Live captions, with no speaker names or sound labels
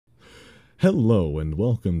Hello and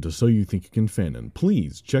welcome to So You Think You Can Fanon.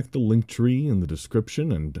 Please check the link tree in the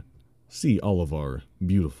description and see all of our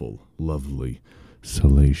beautiful, lovely,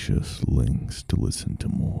 salacious links to listen to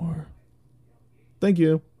more. Thank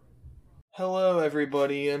you. Hello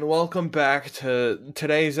everybody and welcome back to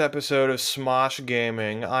today's episode of Smosh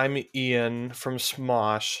Gaming. I'm Ian from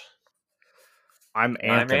Smosh. I'm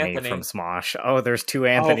Anthony from Smosh. Oh, there's two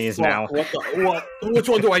Anthonys now. What? Which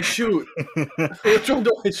one do I shoot? Which one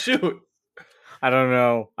do I shoot? I don't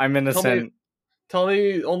know. I'm innocent. Tell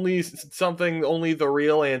me only something only the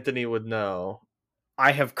real Anthony would know.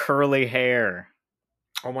 I have curly hair.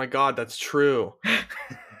 Oh my god, that's true.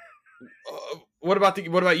 What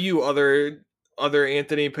about you, other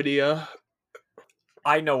Anthony Padilla?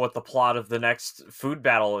 I know what the plot of the next food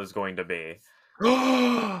battle is going to be.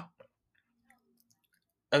 And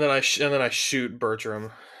then I shoot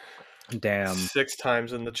Bertram. Damn. 6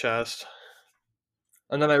 times in the chest.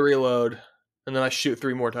 And then I reload. And then I shoot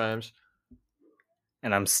 3 more times.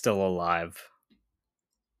 And I'm still alive.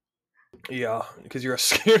 Yeah, because you're a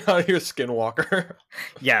skinwalker.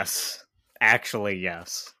 Yes. Actually,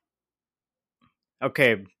 yes.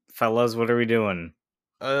 Okay, fellas, what are we doing?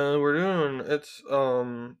 It's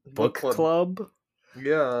book club?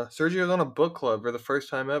 Yeah, Sergio's on a book club for the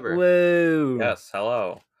first time ever. Whoa! Yes,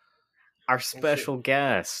 hello. Our special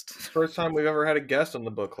guest. First time we've ever had a guest on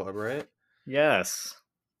the book club, right? Yes.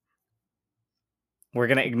 We're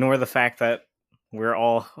gonna ignore the fact that we're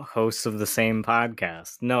all hosts of the same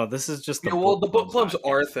podcast. No, this is just the book club's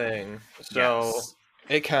our thing, so yes.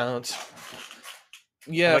 It counts.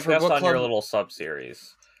 Yeah, for book club, on your little sub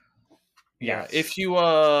series. Yeah, yes.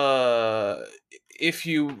 If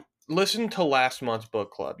you listen to last month's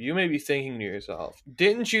book club, you may be thinking to yourself,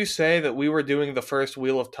 didn't you say that we were doing the first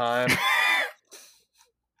Wheel of Time?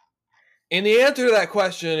 And the answer to that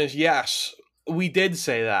question is yes, we did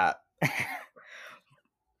say that.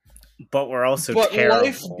 But we're also terrible.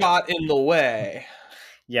 Life got in the way.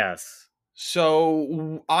 Yes.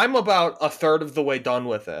 So I'm about a third of the way done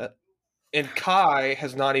with it. And Kai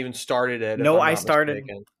has not even started it. No, I started.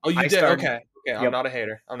 Mistaken. Oh, you did? Started. Okay. Yep. I'm not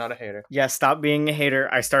a hater. Yeah, stop being a hater.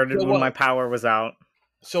 I started when my power was out.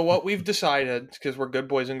 So what we've decided, because we're good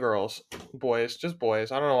boys and girls. Boys, just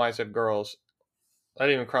boys. I don't know why I said girls. That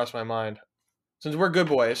didn't even cross my mind. Since we're good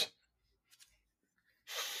boys,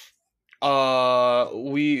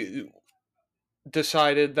 we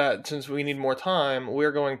decided that since we need more time,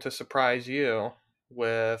 we're going to surprise you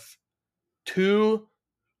with 2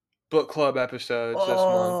 book club episodes this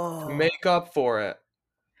month to make up for it.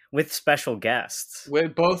 With special guests.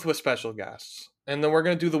 With special guests. And then we're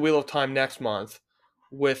going to do the Wheel of Time next month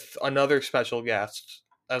with another special guest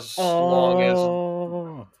as long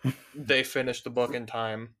as they finish the book in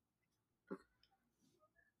time.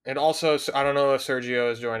 And also, I don't know if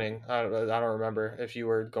Sergio is joining. I don't remember if you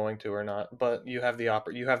were going to or not, but you have the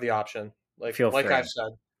option. Like I've said.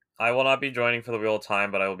 I will not be joining for the Wheel of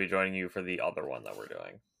Time, but I will be joining you for the other one that we're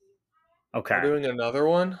doing. Okay. We're doing another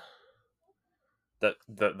one?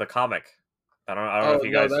 The comic. I don't know if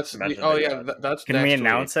you guys mentioned it. That's Can we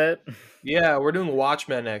announce it? Yeah, we're doing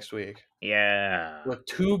Watchmen next week. Yeah. With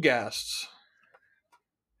 2 guests.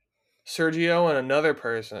 Sergio and another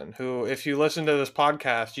person who, if you listen to this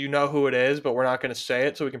podcast, you know who it is, but we're not going to say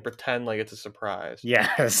it so we can pretend like it's a surprise.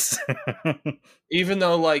 Yes. Even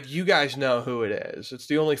though, like, you guys know who it is. It's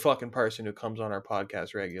the only fucking person who comes on our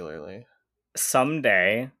podcast regularly.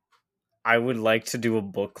 Someday, I would like to do a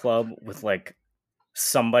book club with, like,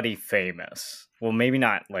 somebody famous. Well, maybe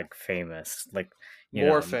not, like, famous. Like,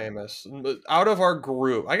 more famous. Out of our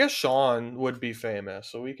group. I guess Sean would be famous,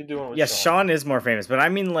 so we could do one with Sean is more famous, but I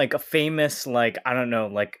mean, like, a famous, like, I don't know,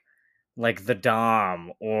 like the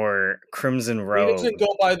Dom or Crimson Road. He doesn't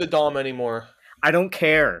go by the Dom anymore. I don't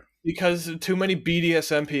care. Because too many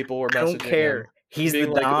BDSM people were messaging him. I don't care. He's the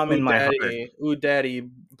Dom in my heart. Ooh, daddy,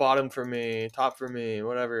 bottom for me, top for me,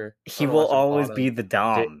 whatever. He will always be the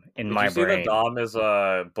Dom in my brain. Did you see that Dom is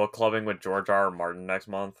book clubbing with George R. Martin next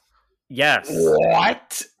month? Yes.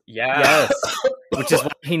 What? Yeah. Yes. Which is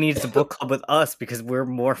why he needs to book club with us, because we're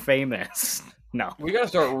more famous. No. We gotta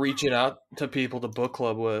start reaching out to people to book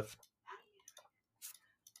club with.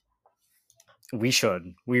 We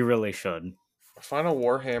should. We really should. Find a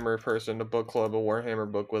Warhammer person to book club a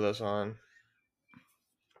Warhammer book with us on.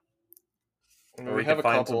 Or we have a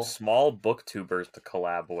find couple. Some small booktubers to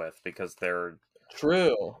collab with because they're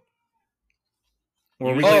true.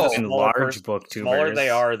 Well, we can large booktubers. The smaller they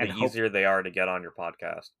are, the easier they are to get on your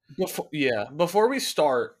podcast. Before we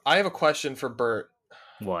start, I have a question for Bert.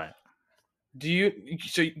 What? Do you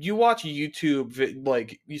watch YouTube,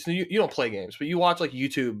 like, you don't play games, but you watch, like,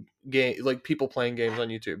 YouTube game, like, people playing games on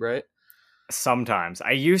YouTube, right? Sometimes.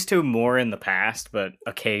 I used to more in the past, but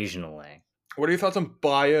occasionally. What are your thoughts on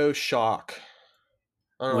BioShock?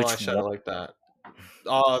 I don't know why I Which said it one? like that.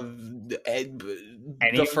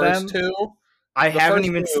 Any The of first them? two? I The haven't first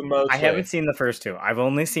even two, I haven't mostly. seen the first two. I've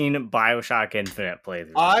only seen BioShock Infinite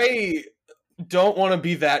playthrough. I don't want to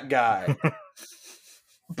be that guy.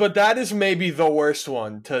 But that is maybe the worst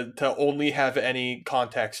one to only have any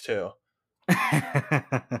context to.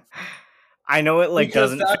 I know it like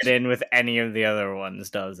Because doesn't fit in with any of the other ones,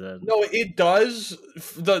 does it? No, it does.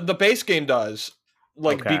 The base game does,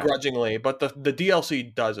 like, Okay. begrudgingly, but the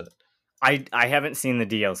DLC doesn't. I haven't seen the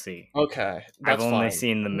DLC. Okay, I've that's only fine.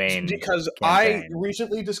 seen the main Because campaign. I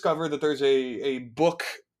recently discovered that there's a book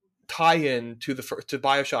tie-in to to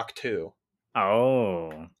BioShock 2.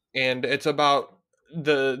 Oh. And it's about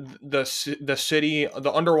the city,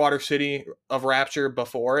 the underwater city of Rapture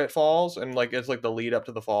before it falls, and like it's like the lead up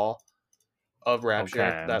to the fall of Rapture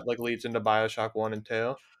Okay. that like leads into BioShock 1 and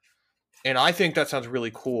 2. And I think that sounds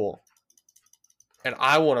really cool. And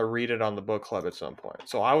I want to read it on the book club at some point.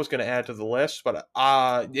 So I was going to add to the list, but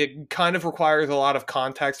it kind of requires a lot of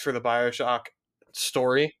context for the BioShock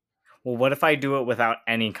story. Well, what if I do it without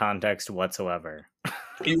any context whatsoever?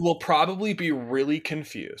 You will probably be really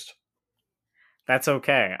confused. That's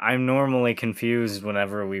okay. I'm normally confused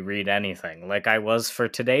whenever we read anything, like I was for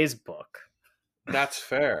today's book. That's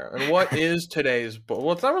fair. And what is today's book?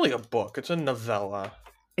 Well, it's not really a book. It's a novella.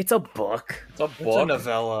 It's a book. It's a book. It's a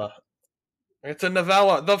novella. It's a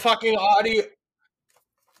novella. The fucking audio.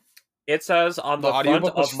 It says on the front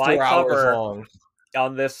audiobook was of my 4 hours cover long.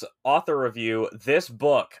 on this author review, this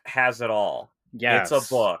book has it all. Yes. It's a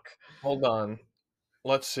book. Hold on.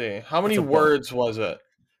 Let's see. How many It's a book. words was it?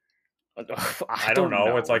 I don't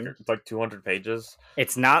know. It's like 200 pages.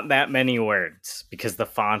 It's not that many words because the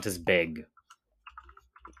font is big.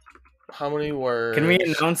 How many words? Can we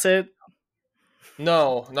announce it?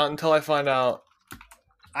 No, not until I find out.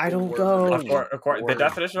 I don't Word. go. The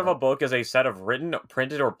definition of a book is a set of written,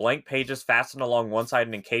 printed, or blank pages fastened along one side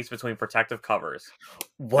and encased between protective covers.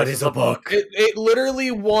 What This is a book? It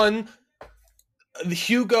literally won the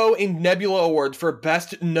Hugo and Nebula Awards for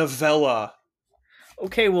Best Novella.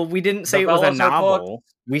 Okay, well, we didn't say Novellas it are was a novel.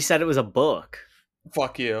 We said it was a book.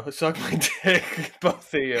 Fuck you. Suck my dick,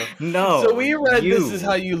 both of you. No. So we read you. This Is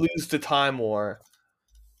How You Lose to Time War.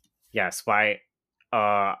 Yes, by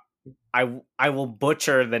I will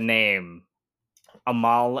butcher the name.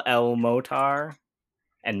 Amal El-Mohtar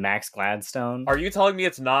and Max Gladstone. Are you telling me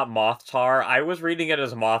it's not Mothtar? I was reading it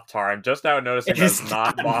as Mothtar. I'm just now noticing that's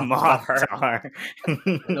not Mothtar.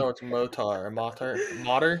 No, it's Motar.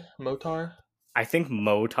 Motar? I think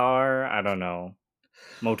Motar. I don't know.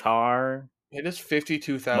 Motar. It is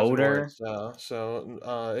 52,000 Motor. words, though,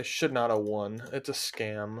 so it should not have won. It's a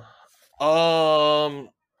scam. Yeah.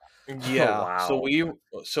 Wow.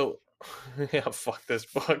 So yeah, fuck this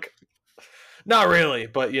book. Not really,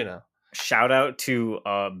 but you know. Shout out to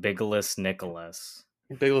Bigless Nicholas.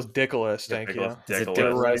 Bigless Dickolas, thank you. Bigless Is it Dickolas.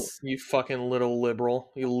 You're right. Dickolas? You fucking little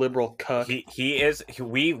liberal. You liberal cuck.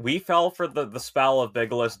 We fell for the spell of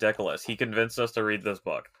Bigless Dickolas. He convinced us to read this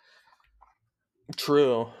book.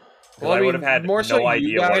 True. Well, I would have had more no so idea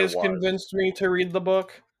you what it guys was. convinced me to read the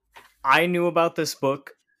book. I knew about this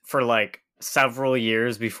book for like several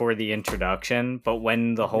years before the introduction, but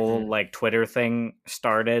when the whole like Twitter thing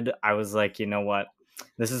started, I was like, you know what?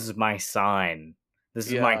 This is my sign. This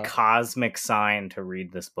is my cosmic sign to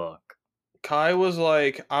read this book. Kai was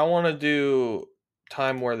like, I want to do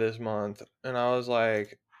Time War this month. And I was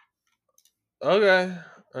like, okay.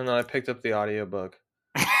 And then I picked up the audiobook.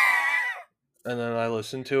 And then I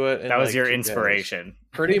listened to it. That was like your 2 inspiration. days.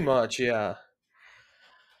 Pretty much, yeah.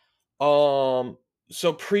 So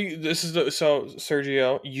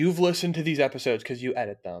Sergio, you've listened to these episodes because you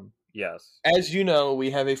edit them. Yes. As you know,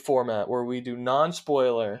 we have a format where we do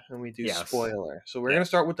non-spoiler and we do spoiler. So we're going to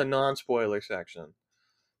start with the non-spoiler section.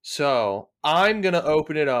 So I'm going to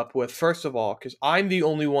open it up with, first of all, because I'm the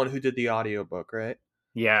only one who did the audiobook, right?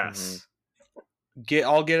 Yes.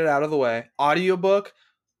 I'll get it out of the way. Audiobook,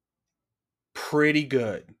 pretty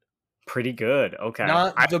good. Pretty good. Okay.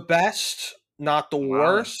 Not the best, not the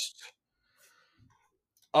worst.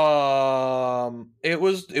 It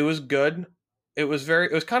was good. It was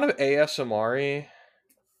kind of ASMR-y.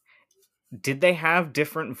 Did they have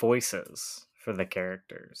different voices for the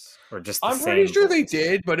characters, or just the I'm same pretty sure they voice?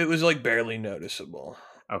 did, but it was like barely noticeable.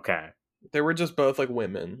 Okay. They were just both like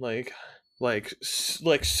women. Like like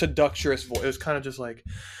seductress voice. It was kind of just like,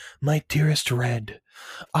 "My dearest Red,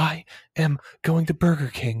 I am going to Burger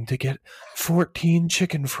King to get 14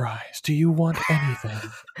 chicken fries. Do you want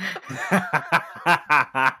anything?"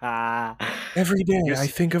 Every day I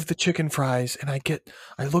think of the chicken fries and I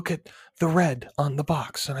look at the red on the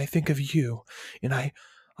box and I think of you, and I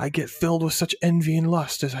get filled with such envy and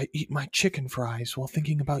lust as I eat my chicken fries while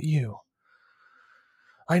thinking about you.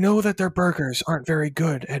 I know that their burgers aren't very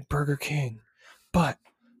good at Burger King, but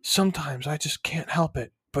sometimes I just can't help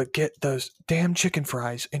it but get those damn chicken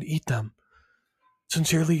fries and eat them.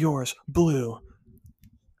 Sincerely yours, Blue.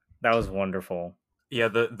 That was wonderful. Yeah,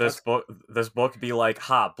 this book be like,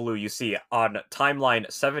 "Ha, Blue, you see, on timeline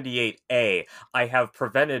 78A, I have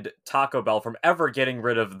prevented Taco Bell from ever getting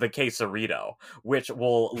rid of the quesarito, which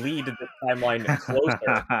will lead the timeline closer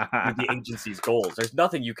to the agency's goals. There's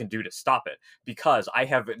nothing you can do to stop it, because I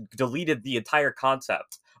have deleted the entire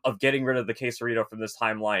concept of getting rid of the quesarito from this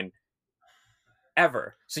timeline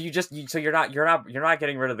ever. So you're not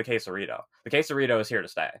getting rid of the quesarito. The quesarito is here to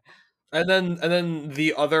stay." And then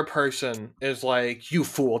the other person is like, "You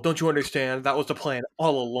fool, don't you understand? That was the plan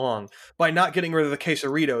all along. By not getting rid of the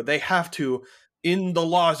quesarito, they have to, in the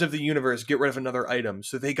laws of the universe, get rid of another item.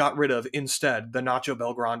 So they got rid of, instead, the Nacho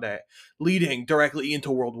Bel Grande, leading directly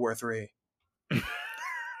into World War III.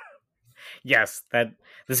 Yes,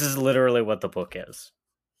 this is literally what the book is.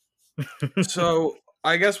 So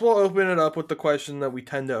I guess we'll open it up with the question that we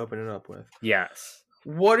tend to open it up with. Yes.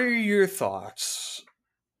 What are your thoughts?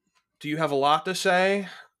 Do you have a lot to say?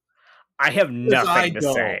 I have nothing to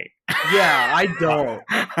say. Yeah, I don't.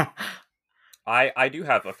 I do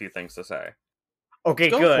have a few things to say. Okay,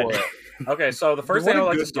 Go good. for it. Okay, so the first What thing a I'd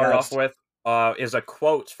like to good start guest. off with is a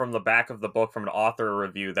quote from the back of the book from an author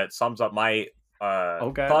review that sums up my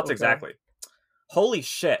thoughts exactly. "Holy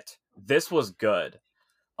shit, this was good.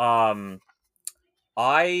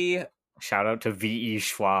 Shout out to V.E.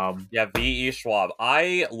 Schwab. Yeah, V.E. Schwab.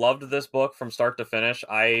 I loved this book from start to finish.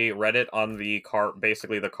 I read it on the car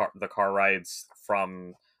rides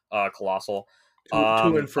from Colossal.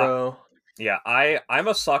 To and fro. I'm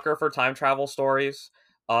a sucker for time travel stories,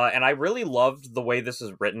 and I really loved the way this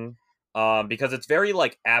is written, because it's very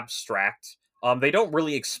like abstract. They don't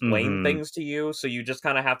really explain things to you, so you just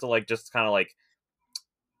kind of have to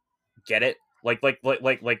get it. There's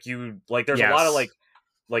a lot of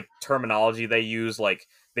like terminology they use, like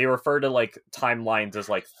they refer to like timelines as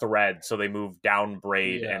like thread, so they move down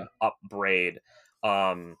braid and up braid.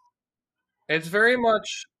 It's very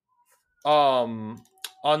much on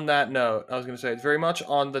that note, I was gonna say it's very much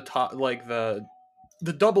on the top, like the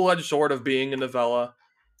double-edged sword of being a novella,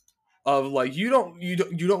 of like you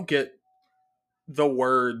don't get the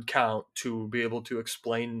word count to be able to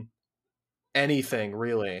explain anything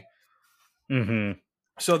really. Mm-hmm.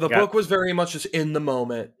 So the book was very much just in the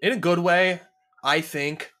moment, in a good way, I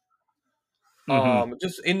think.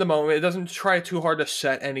 Just in the moment. It doesn't try too hard to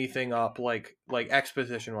set anything up like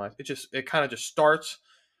exposition wise. It kind of just starts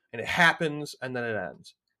and it happens and then it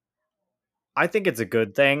ends. I think it's a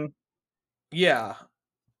good thing. Yeah.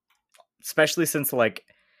 Especially since, like,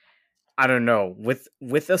 I don't know,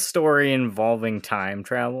 with a story involving time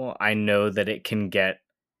travel, I know that it can get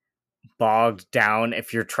bogged down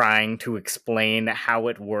if you're trying to explain how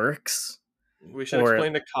it works. We should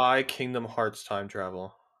explain to Kai Kingdom Hearts time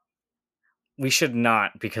travel. We should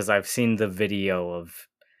not, because I've seen the video of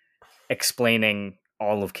explaining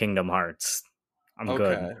all of Kingdom Hearts. I'm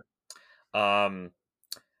good. And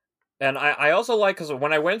I also like, because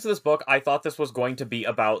when I went into this book, I thought this was going to be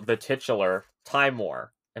about the titular Time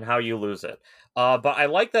War and how you lose it. But I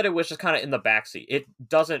like that it was just kind of in the backseat. It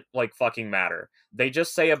doesn't like fucking matter. They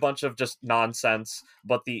just say a bunch of just nonsense,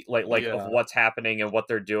 but the of what's happening and what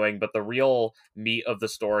they're doing. But the real meat of the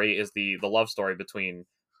story is the love story between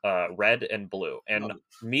Red and Blue. And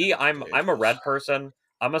I'm a Red person.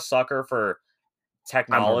 I'm a sucker for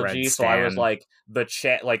technology, so I was like the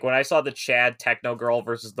Chad, like when I saw the Chad techno girl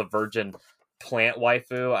versus the virgin plant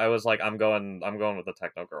waifu, I was like, I'm going with the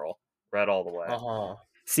techno girl. Red all the way.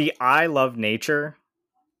 See, I love nature.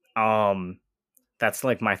 That's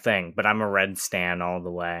like my thing, but I'm a Red stan all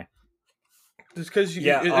the way. It's because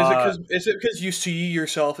is it because you see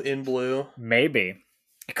yourself in Blue? Maybe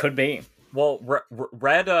it could be. Well,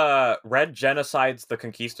 Red genocides the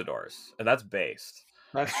conquistadors, and that's based.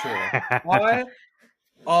 That's true.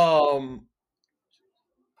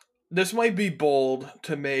 This might be bold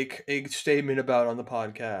to make a statement about on the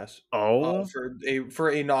podcast. For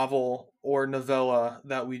a novel or novella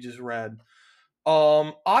that we just read.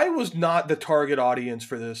 I was not the target audience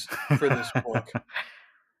for this book,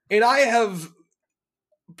 and I have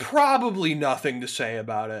probably nothing to say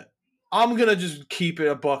about it. I'm gonna just keep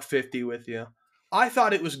it $1.50 with you. I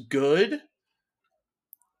thought it was good,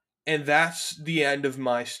 and that's the end of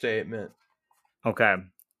my statement. Okay.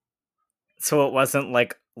 So it wasn't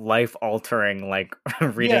like life altering, like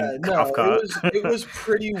reading Kafka. It was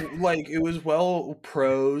pretty, like, it was well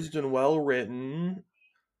prosed and well written,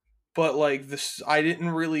 but like this, I didn't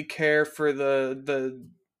really care for the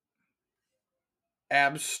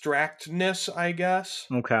abstractness, I guess.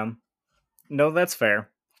 Okay. No, that's fair.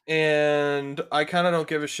 And I kind of don't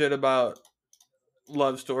give a shit about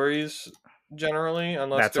love stories generally,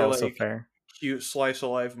 unless That's they're also like fair. cute slice of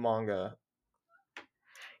life manga.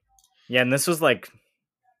 Yeah, and this was like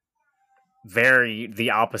very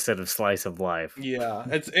the opposite of slice of life. Yeah,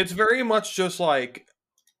 it's very much just like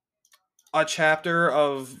a chapter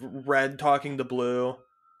of Red talking to Blue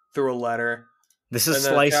through a letter. This is And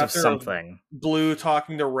then a slice of chapter something. Blue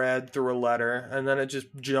talking to Red through a letter, and then it just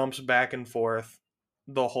jumps back and forth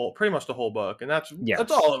pretty much the whole book, and that's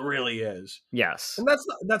all it really is. Yes. And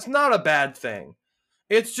that's not a bad thing.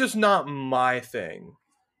 It's just not my thing.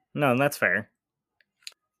 No, that's fair.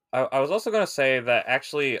 I was also going to say that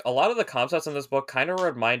actually a lot of the concepts in this book kind of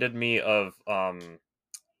reminded me of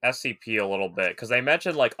SCP a little bit, because they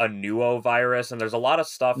mentioned like a nuovirus, and there's a lot of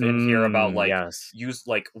stuff in here about like use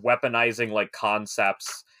like weaponizing like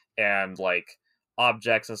concepts and like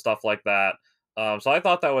objects and stuff like that. So I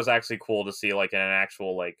thought that was actually cool to see like in an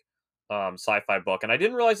actual like sci-fi book, and I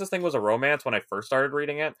didn't realize this thing was a romance when I first started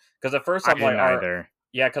reading it, because at first I'm like,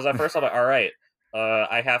 yeah, because at first I'm like, all right,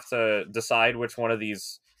 I have to decide which one of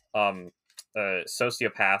these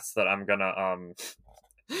sociopaths that I'm gonna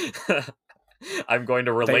I'm going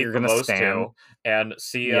to relate the most to, and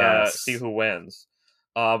see who wins.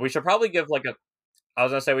 We should probably give like I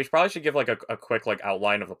was gonna say we probably should give like a quick like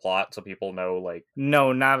outline of the plot so people know like.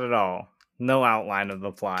 No, not at all. No outline of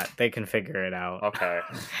the plot. They can figure it out. Okay.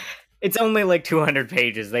 It's only like 200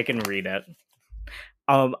 pages. They can read it.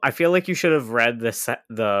 I feel like you should have read the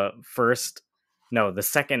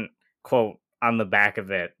second quote on the back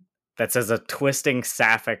of it that says a twisting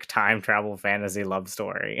sapphic time travel fantasy love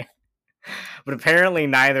story. But apparently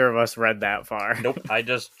neither of us read that far. Nope, I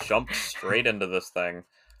just jumped straight into this thing.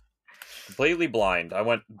 Completely blind. I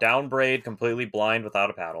went down braid, completely blind without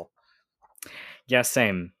a paddle. Yeah,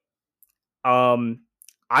 same.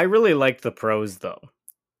 I really liked the prose though.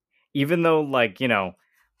 Even though, like, you know,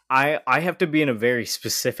 I have to be in a very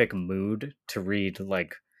specific mood to read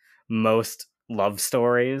like most love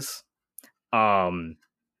stories.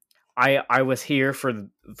 I was here for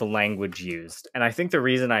the language used, and I think the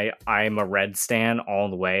reason I'm a Red stan all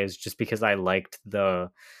the way is just because I liked the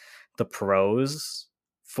prose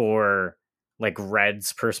for like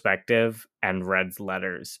Red's perspective and Red's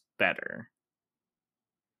letters better.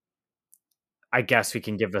 I guess we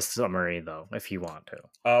can give a summary though if you want to.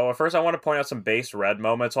 Well, first I want to point out some base Red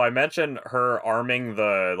moments. So I mentioned her arming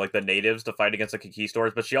the natives to fight against the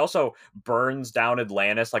conquistadors, but she also burns down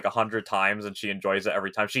Atlantis like 100 times, and she enjoys it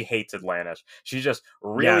every time. She hates Atlantis. She just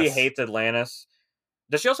really hates Atlantis.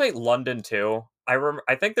 Does she also hate London too?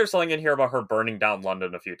 I think there's something in here about her burning down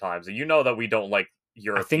London a few times. You know that we don't like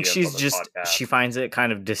Europeans. I think she's she finds it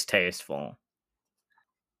kind of distasteful,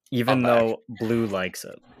 even though Blue likes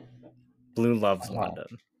it. Blue loves London.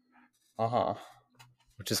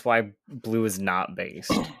 Which is why Blue is not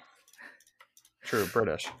based. True,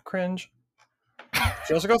 British. Cringe.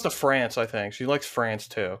 She also goes to France, I think. She likes France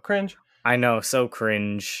too. Cringe. I know, so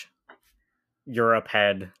cringe. Europe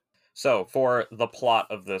head. So, for the plot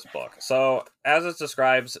of this book. So, as it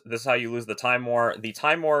describes, this is how you lose the Time War. The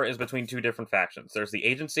Time War is between two different factions. There's the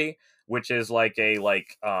Agency, which is like they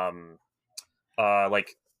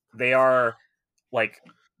are like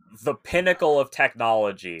the pinnacle of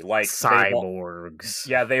technology, like cyborgs.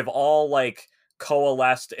 They've all like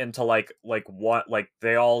coalesced into like what, like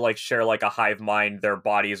they all like share like a hive mind. Their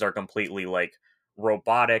bodies are completely like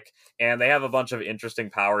robotic, and they have a bunch of interesting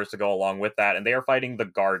powers to go along with that. And they are fighting the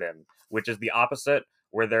Garden, which is the opposite,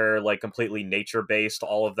 where they're like completely nature based.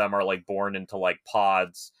 All of them are like born into like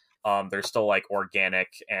pods. They're still like organic,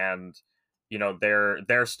 and you know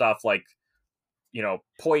their stuff like, you know,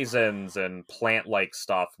 poisons and plant-like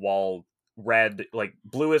stuff, while Red, like,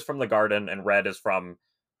 Blue is from the Garden and Red is from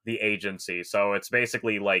the Agency. So it's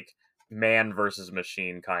basically like man versus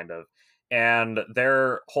machine, kind of. And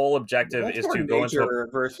their whole objective is to go into nature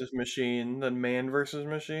versus machine than man versus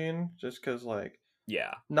machine, just because, like,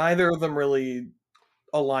 yeah, neither of them really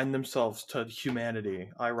align themselves to humanity.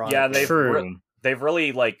 Ironically, yeah, they've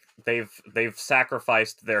really like they've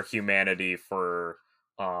sacrificed their humanity for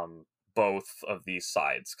both of these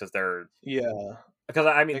sides, because they're Because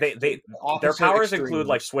I mean, their opposite powers extremes. include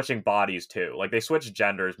like switching bodies too. Like they switch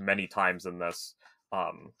genders many times in this.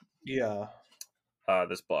 Yeah.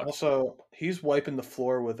 This book. Also, he's wiping the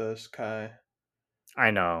floor with us, Kai.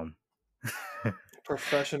 I know.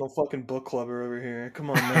 Professional fucking book clubber over here. Come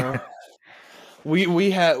on now.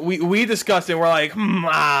 we discussed it. We're like,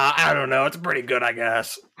 I don't know. It's pretty good, I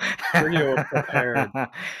guess. Sergio prepared. I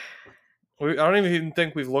don't even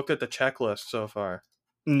think we've looked at the checklist so far.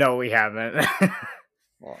 No, we haven't.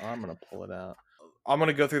 Well, I'm gonna pull it out. I'm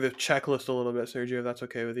gonna go through the checklist a little bit, Sergio, if that's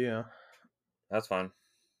okay with you. That's fine.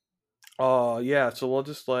 Oh yeah, so we'll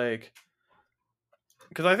just like,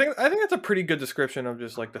 because I think it's a pretty good description of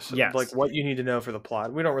just like the like what you need to know for the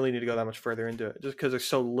plot. We don't really need to go that much further into it, just because there's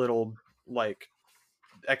so little like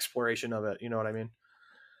exploration of it. You know what I mean?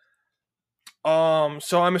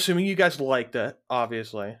 So I'm assuming you guys liked it,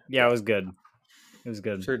 obviously. Yeah, it was good. It was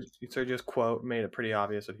good. Sergio's quote made it pretty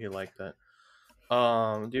obvious that he liked it.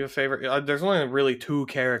 Do you have a favorite? There's only really 2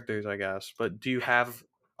 characters, I guess, but do you have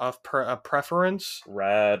a preference?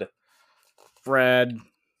 Red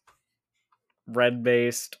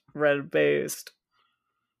based.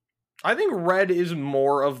 I think Red is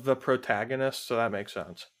more of the protagonist, so that makes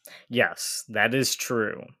sense. Yes, that is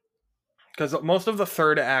true. Because most of the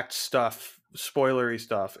third act stuff, spoilery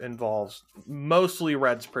stuff, involves mostly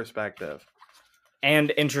Red's perspective.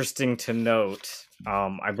 And interesting to note,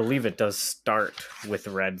 I believe it does start with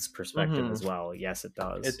Red's perspective as well. Yes, it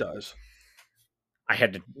does. It does. I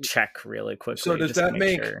had to check really quickly. So does that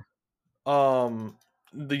make sure.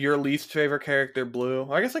 your least favorite character Blue?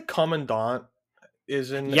 I guess like Commandant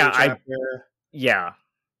is in the chapter. Yeah.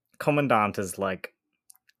 Commandant is like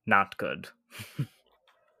not good.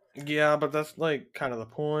 Yeah, but that's like kind of the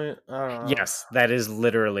point. I don't know. Yes, that is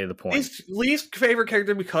literally the point. Least favorite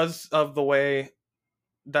character because of the way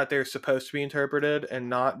that they're supposed to be interpreted, and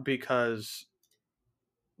not because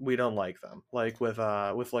we don't like them. Like with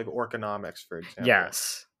like Orconomics, for example.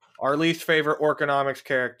 Yes. Our least favorite Orconomics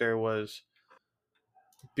character was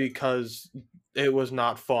because it was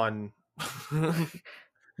not fun.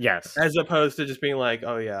 Yes. As opposed to just being like,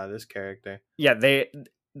 oh yeah, this character. Yeah, the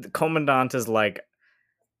Commandant is like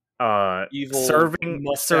evil, serving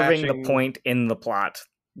the point in the plot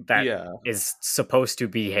that is supposed to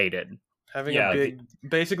be hated. Having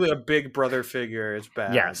basically a big brother figure is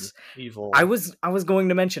bad. Yes. Evil. I was going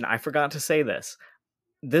to mention, I forgot to say this.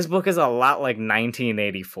 This book is a lot like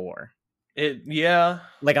 1984.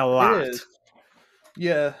 Like a lot. It is.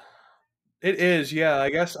 Yeah. It is, yeah.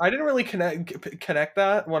 I guess I didn't really connect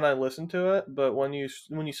that when I listened to it, but when you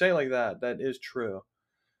say it like that, that is true.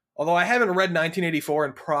 Although I haven't read 1984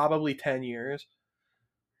 in probably 10 years.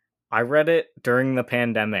 I read it during the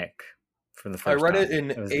pandemic for the first time. I read it in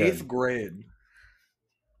 8th grade.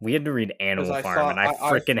 We had to read Animal Farm, and I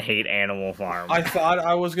freaking hate Animal Farm. I thought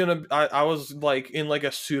I was gonna. I was like in like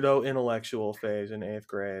a pseudo intellectual phase in 8th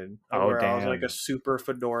grade, where I was like a super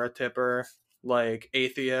fedora tipper, like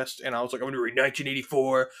atheist, and I was like, I'm gonna read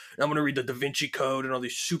 1984, and I'm gonna read the Da Vinci Code and all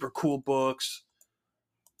these super cool books,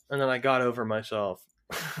 and then I got over myself.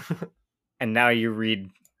 And now you read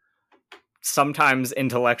sometimes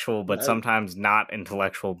intellectual, but sometimes not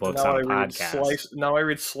intellectual books on a podcast. Now I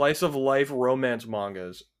read slice of life romance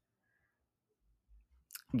mangas.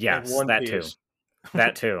 Yes, that too.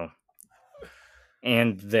 That too.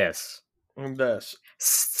 And this.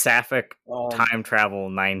 Sapphic Time Travel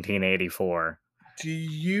 1984. Do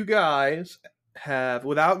you guys have,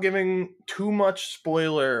 without giving too much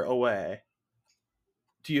spoiler away,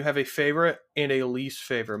 do you have a favorite and a least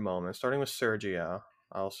favorite moment? Starting with Sergio,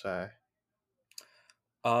 I'll say.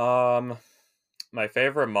 My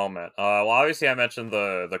favorite moment. Well, obviously I mentioned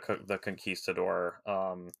the conquistador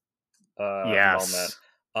moment.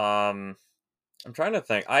 I'm trying to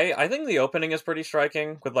think. I think the opening is pretty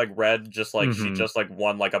striking with like Red just like she just like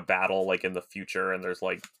won like a battle like in the future, and there's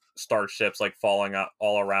like starships like falling out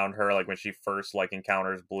all around her like when she first like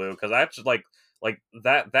encounters Blue, because I actually like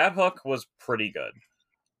that hook was pretty good.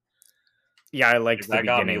 Yeah, I liked the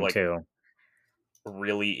beginning me, like, too.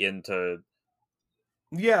 Really into.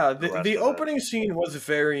 Yeah, the opening scene was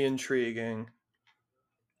very intriguing.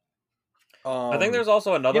 I think there's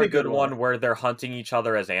also another good one where they're hunting each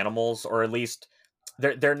other as animals, or at least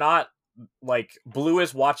they're not like Blue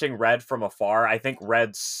is watching Red from afar. I think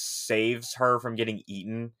Red saves her from getting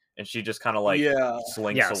eaten, and she just kind of like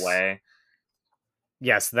slinks away.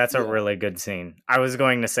 Yes, that's a really good scene. I was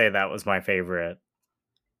going to say that was my favorite.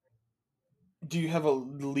 Do you have a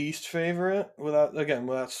least favorite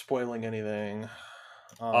without spoiling anything?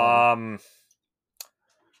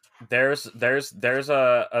 There's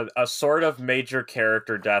a sort of major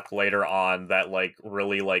character death later on that like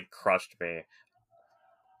really like crushed me.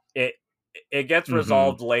 it gets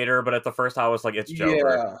resolved later, but at the first I was like, it's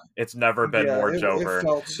Jover. Yeah. It's never been more Jover.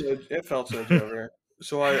 It felt so Jover.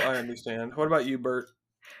 So I understand. What about you, Bert?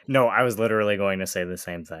 No, I was literally going to say the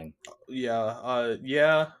same thing. Yeah.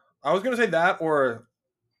 Yeah. I was gonna say that or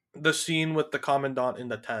the scene with the commandant in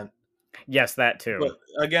the tent. Yes, that too. But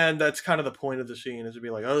again, that's kind of the point of the scene is to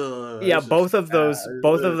be like, oh, yeah, both of those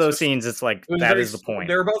scenes. It's like that is the point.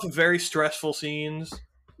 They're both very stressful scenes.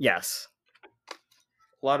 Yes.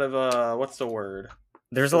 A lot of what's the word?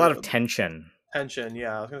 There's a lot of tension. Tension,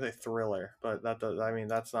 yeah. I was gonna say thriller, but that's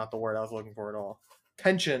not the word I was looking for at all.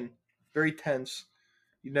 Tension, very tense.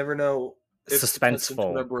 You never know if Suspenseful. The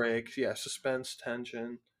gonna break. Yeah, suspense,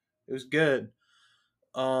 tension. It was good.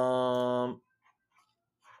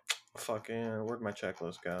 Fucking, where'd my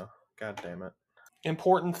checklist go? God damn it.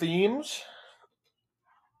 Important themes.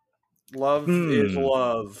 Love is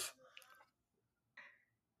love.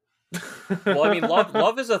 Well, I mean,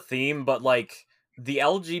 love is a theme, but like the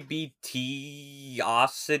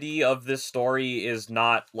LGBTosity of this story is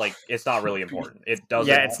not like it's not really important. It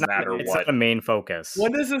doesn't matter it's what. not the main focus.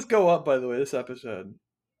 When does this go up, by the way? This episode.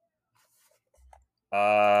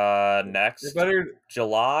 Next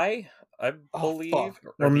July, I believe.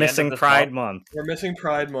 We're missing Pride Month. We're missing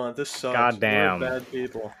Pride Month. This sucks. Goddamn. We're bad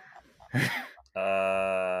people.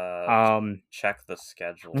 Check the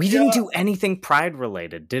schedule. We didn't do anything Pride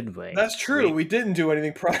related, did we? That's true. We didn't do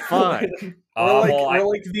anything Pride related. We're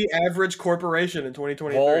like the average corporation in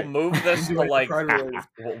 2023. We'll move this to like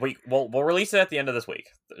we'll release it at the end of this week,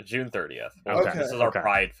 June 30th. Okay. This is our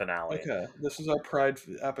Pride finale. Okay, this is our Pride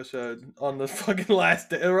episode on the fucking last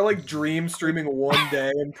day. We're like Dream streaming one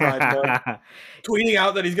day in Pride Month, tweeting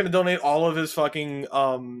out that he's going to donate all of his fucking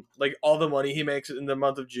like all the money he makes in the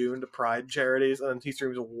month of June to Pride charities, and then he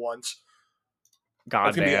streams once.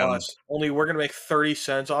 God damn. Be us. Only we're gonna make 30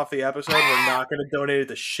 cents off the episode. We're not gonna donate it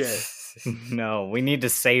to shit. No, we need to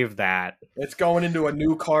save that. It's going into a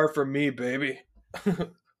new car for me, baby.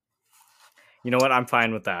 You know what? I'm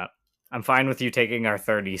fine with that. I'm fine with you taking our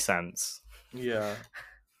 30 cents. Yeah.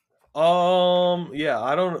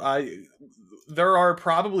 Yeah, there are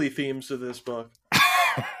probably themes to this book.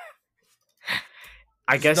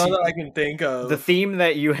 I guess none that I can think of. The theme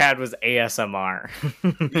that you had was ASMR.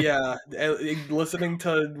 Yeah, listening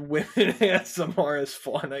to women ASMR is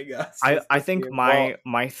fun, I guess. I think my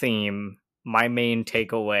theme, my main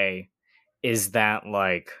takeaway is that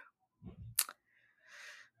like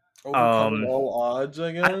overcoming all odds,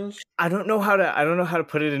 I guess. I don't know how to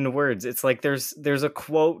put it into words. It's like there's a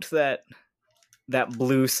quote that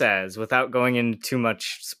Blue says without going into too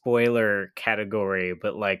much spoiler category,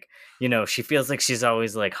 but like, you know, she feels like she's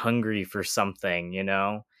always like hungry for something, you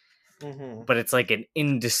know, but it's like an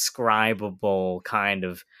indescribable kind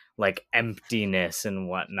of like emptiness and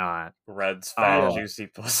whatnot. Red's fat juicy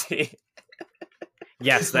pussy.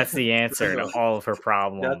 Yes, that's the answer to all of her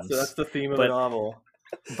problems. That's the theme of the novel.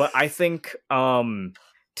 But I think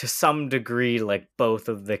to some degree, like both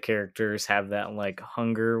of the characters have that like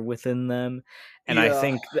hunger within them, and I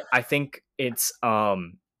think it's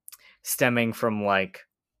stemming from like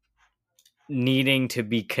needing to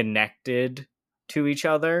be connected to each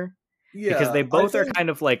other. Yeah, because they both are kind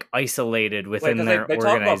of like isolated within their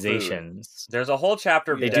organizations. There's a whole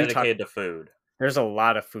chapter dedicated to food. There's a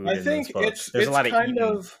lot of food. There's a lot of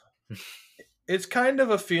eating. It's kind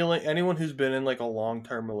of a feeling anyone who's been in like a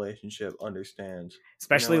long-term relationship understands.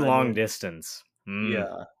 Especially long distance.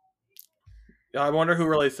 Yeah. I wonder who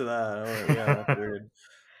relates to that. Yeah, that's weird.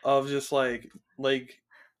 Of just like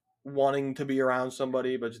wanting to be around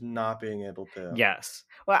somebody but just not being able to. Yes.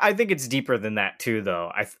 Well, I think it's deeper than that too, though.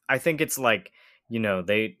 I think it's like, you know,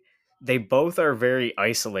 they both are very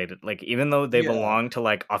isolated. Like, even though they belong to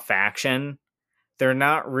like a faction, they're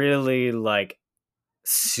not really like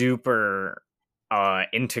super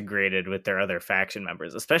integrated with their other faction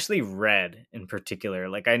members, especially Red in particular.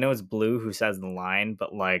 Like, I know it's Blue who says the line,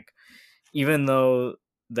 but like, even though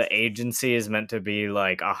the agency is meant to be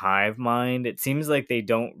like a hive mind, it seems like they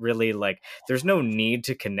don't really like, there's no need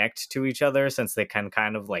to connect to each other since they can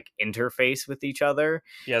kind of like interface with each other.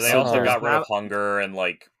 Yeah, they also got rid of hunger and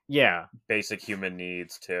like basic human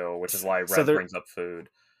needs too, which is why Red brings up food.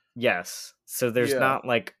 Yes. So there's not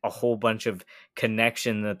like a whole bunch of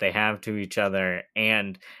connection that they have to each other.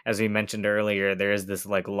 And as we mentioned earlier, there is this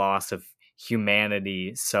like loss of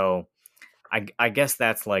humanity. So I guess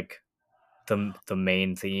that's like the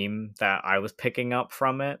main theme that I was picking up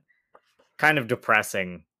from it. Kind of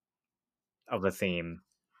depressing of a theme.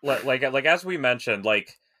 Like as we mentioned,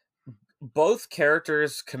 like both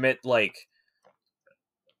characters commit like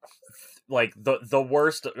like the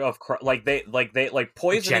worst of like they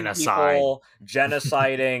poisoning Genocide. people,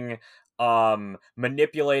 genociding,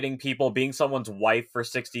 manipulating people, being someone's wife for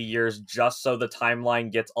 60 years just so the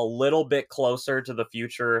timeline gets a little bit closer to the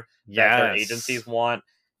future that their agencies want,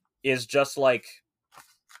 is just like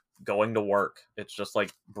going to work. It's just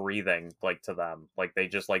like breathing, like, to them. Like, they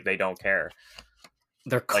just, like, they don't care.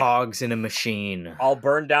 They're cogs in a machine. I'll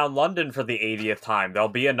burn down London for the 80th time. There'll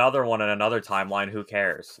be another one in another timeline. Who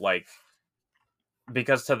cares? Like,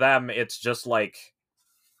 because to them, it's just like,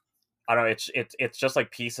 I don't know, it's just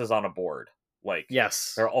like pieces on a board. Like,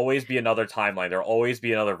 yes, there'll always be another timeline. There'll always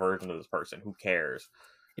be another version of this person. Who cares?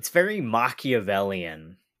 It's very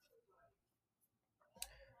Machiavellian.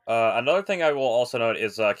 Another thing I will also note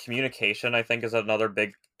is communication. I think is another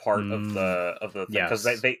big part of the thing, because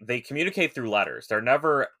they communicate through letters. They're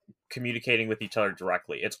never communicating with each other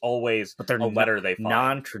directly. It's always a letter they find.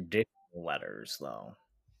 Non-traditional letters, though.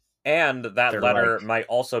 And that letter might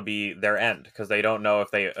also be their end, because they don't know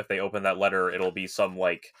if they open that letter, it'll be some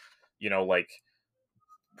like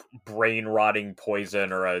brain rotting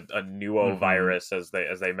poison or a nuovirus, as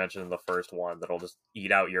they mentioned in the first one, that'll just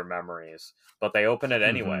eat out your memories. But they open it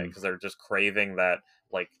anyway because they're just craving that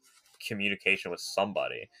like communication with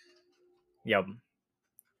somebody. Yep,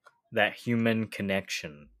 that human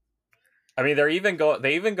connection. I mean, they even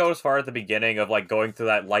go as far at the beginning of like going through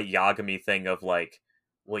that Light Yagami thing of like,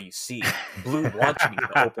 well, you see, Blue wants me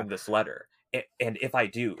to open this letter. And if I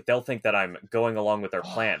do, they'll think that I'm going along with their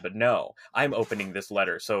plan. But no, I'm opening this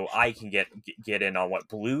letter so I can get in on what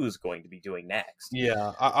Blue's going to be doing next.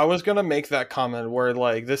 Yeah, I was going to make that comment where,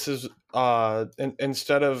 like, this is,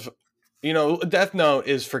 instead of, Death Note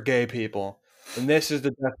is for gay people. And this is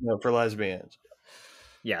the Death Note for lesbians.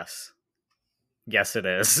 Yes. Yes, it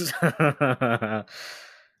is.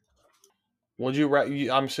 Would you?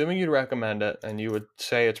 I'm assuming you'd recommend it, and you would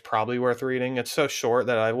say it's probably worth reading. It's so short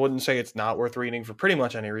that I wouldn't say it's not worth reading for pretty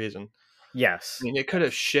much any reason. Yes. I mean, it could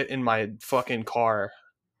have shit in my fucking car.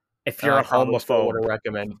 If you're a homophobe, would have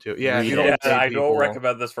recommended it to. Yeah, I don't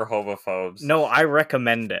recommend this for homophobes. No, I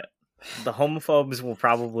recommend it. The homophobes will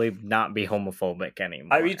probably not be homophobic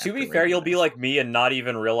anymore. I mean, to be fair, you'll be like me and not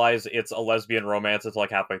even realize it's a lesbian romance until like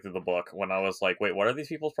halfway through the book, when I was like, wait, what are these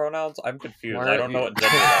people's pronouns? I'm confused. I don't know what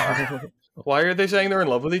gender they are. Why are they saying they're in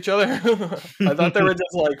love with each other? I thought they were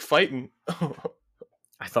just like fighting.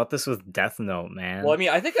 I thought this was Death Note, man. Well, I mean,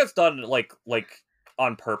 I think that's done like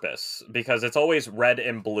on purpose, because it's always red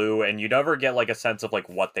and blue, and you never get like a sense of like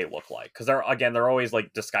what they look like, because they're always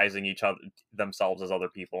like disguising each other themselves as other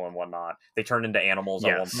people and whatnot. They turn into animals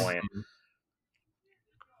at one point.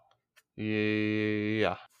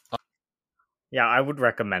 Yeah, I would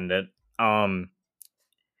recommend it.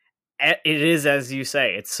 It is, as you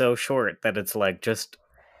say, it's so short that it's like, just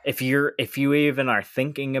if you even are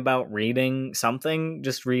thinking about reading something,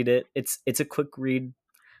 just read it. It's a quick read.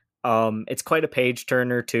 It's quite a page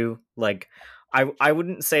turner too. Like, I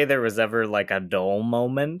wouldn't say there was ever like a dull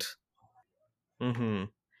moment.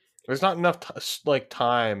 There's not enough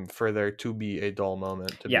time for there to be a dull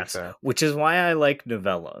moment. To be fair, which is why I like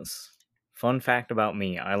novellas. Fun fact about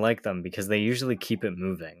me: I like them because they usually keep it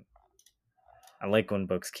moving. I like when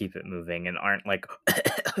books keep it moving and aren't like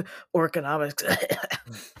Orconomics.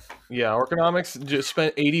 Yeah, Orconomics just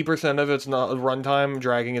spent 80% of its runtime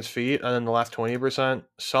dragging its feet, and then the last 20%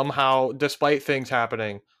 somehow, despite things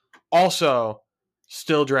happening, also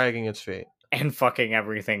still dragging its feet and fucking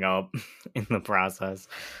everything up in the process.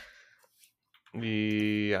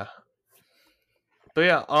 Yeah, but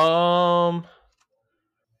yeah,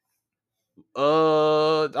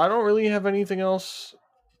 I don't really have anything else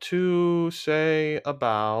to say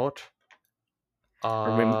about.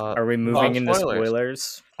 Are we moving into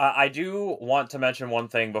spoilers? I do want to mention one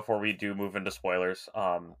thing before we do move into spoilers.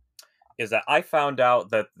 Is that I found out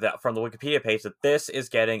that from the Wikipedia page that this is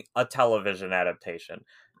getting a television adaptation.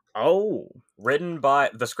 Oh,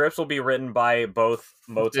 the scripts will be written by both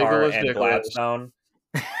Mohtar and Gladstone.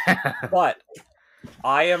 But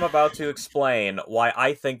I am about to explain why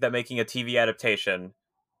I think that making a TV adaptation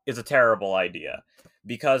is a terrible idea.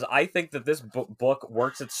 Because I think that this book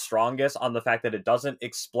works its strongest on the fact that it doesn't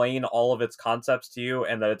explain all of its concepts to you,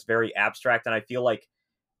 and that it's very abstract. And I feel like,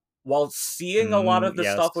 while seeing a lot of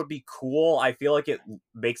this stuff would be cool, I feel like it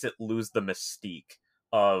makes it lose the mystique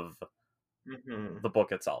of the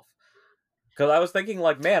book itself. Because I was thinking,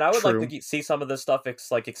 like, man, I would like to see some of this stuff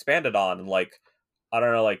expanded on, and like, I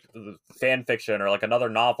don't know, like fan fiction or like another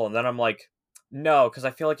novel. And then I'm like, no, because I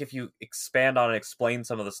feel like if you expand on and explain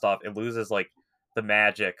some of the stuff, it loses like the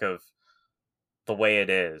magic of the way it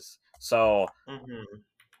is. So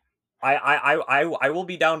I will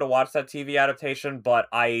be down to watch that TV adaptation, but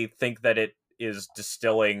I think that it is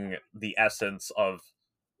distilling the essence of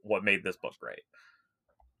what made this book great.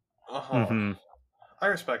 Uh-huh. I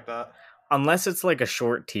respect that. Unless it's like a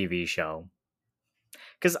short TV show.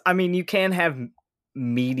 Because, I mean, you can have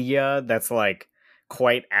media that's like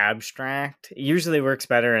quite abstract. It usually works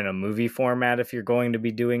better in a movie format if you're going to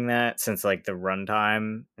be doing that, since like the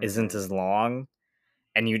runtime isn't as long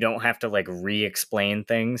and you don't have to like re-explain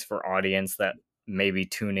things for audience that may be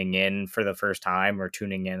tuning in for the first time or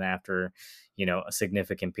tuning in after, you know, a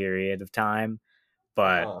significant period of time.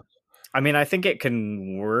 But I mean, I think it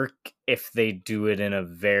can work if they do it in a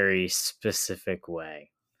very specific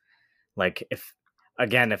way. Like if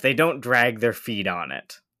they don't drag their feet on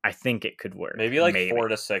it, I think it could work. Maybe like 4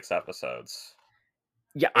 to 6 episodes.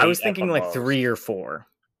 Yeah, I was thinking like 3 or 4.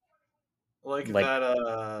 Like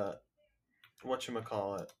that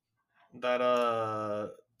whatchamacallit? That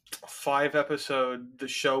 5-episode The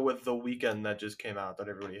Show with The Weeknd that just came out that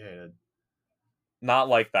everybody hated. Not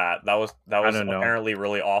like that. That was apparently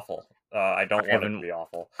really awful. I don't want it to be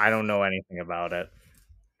awful. I don't know anything about it.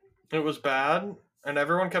 It was bad, and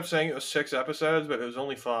everyone kept saying it was 6 episodes, but it was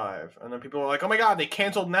only 5. And then people were like, "Oh my god, they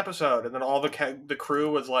canceled an episode!" And then all the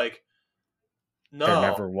crew was like, "No, there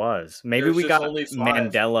never was." Maybe we got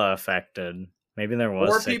Mandela affected. Maybe there was.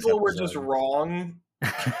 Or people were just wrong.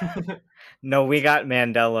 No, we got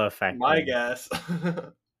Mandela affected. My guess.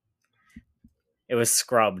 It was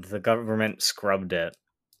scrubbed. The government scrubbed it.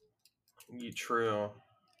 True.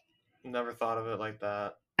 Never thought of it like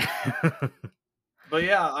that. But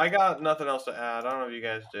yeah, I got nothing else to add. I don't know if you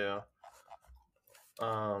guys do.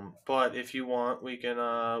 But if you want, we can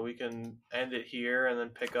end it here and then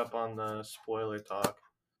pick up on the spoiler talk,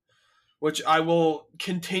 which I will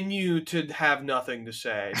continue to have nothing to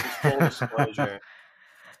say. Just full disclosure.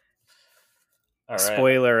 All right.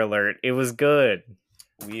 Spoiler alert! It was good.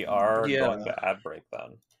 We are going to ad break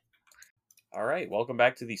then. All right, welcome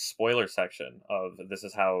back to the spoiler section of This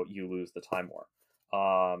Is How You Lose the Time War.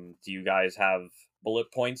 Do you guys have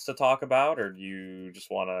bullet points to talk about, or do you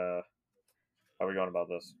just want to... How are we going about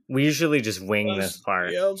this? We usually just wing this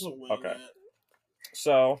part. Yeah, let's wing okay. it.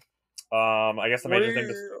 So, I guess the major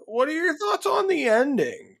thing... What are your thoughts on the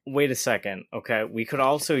ending? Wait a second. Okay, we could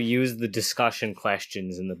also use the discussion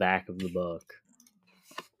questions in the back of the book.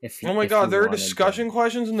 Oh my god, there are discussion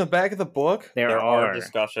questions in the back of the book? There are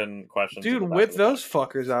discussion questions. Dude, whip those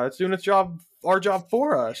fuckers out. It's doing our job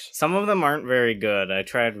for us. Some of them aren't very good. I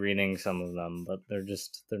tried reading some of them, but they're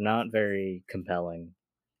not very compelling.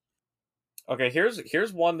 Okay,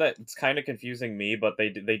 here's one that's kind of confusing me, but they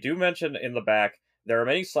do mention in the back, there are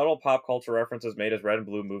many subtle pop culture references made as Red and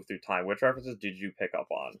Blue move through time. Which references did you pick up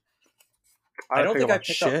on? I don't think I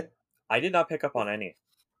picked up. I did not pick up on any,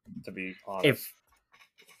 to be honest.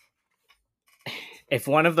 If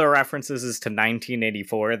one of the references is to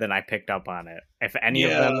 1984, then I picked up on it. If any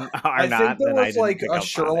of them are not, then I didn't pick up on it. I think there was like a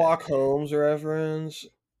Sherlock Holmes reference.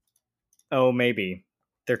 Oh, maybe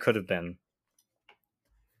there could have been.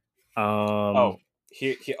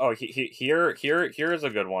 Here is a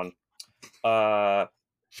good one.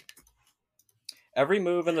 Every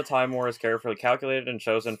move in the Time War is carefully calculated and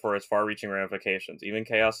chosen for its far-reaching ramifications. Even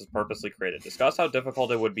chaos is purposely created. Discuss how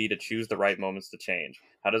difficult it would be to choose the right moments to change.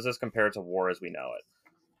 How does this compare to war as we know it?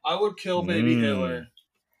 I would kill baby Hitler.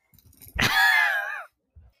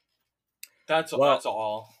 That's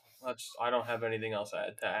all. I don't have anything else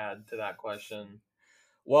to add to that question.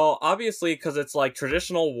 Well, obviously, because it's like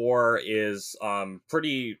traditional war is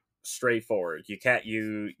pretty straightforward. You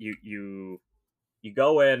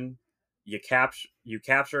go in. You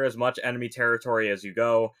capture as much enemy territory as you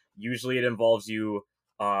go. Usually it involves you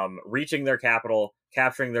reaching their capital,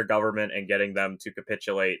 capturing their government, and getting them to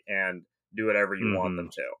capitulate and do whatever you want them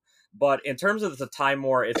to. But in terms of the Time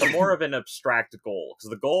War, it's more of an abstract goal,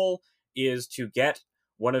 because the goal is to get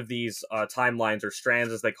one of these timelines, or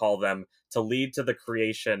strands as they call them, to lead to the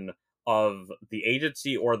creation of the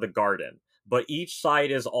agency or the garden. But each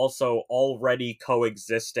side is also already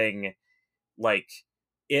coexisting, like,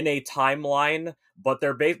 in a timeline, but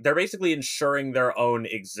they're basically ensuring their own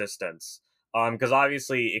existence. Because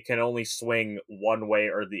obviously it can only swing one way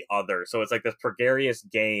or the other. So it's like this precarious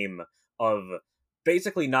game of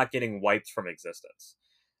basically not getting wiped from existence.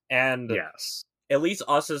 And yes, at least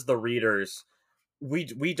us as the readers,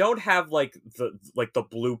 we don't have like the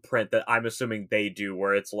blueprint that I'm assuming they do,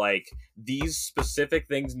 where it's like these specific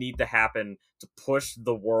things need to happen to push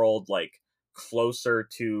the world like closer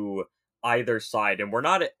to either side. And we're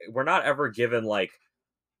not ever given like,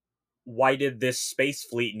 why did this space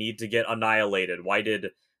fleet need to get annihilated? Why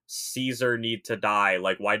did Caesar need to die?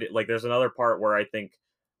 Like, why did, like, there's another part where I think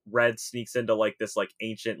Red sneaks into like this like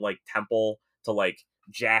ancient like temple to like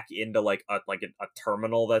jack into like a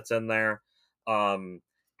terminal that's in there. And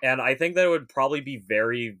I think that it would probably be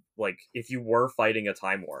very like, if you were fighting a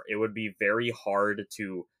time war, it would be very hard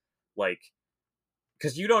to like,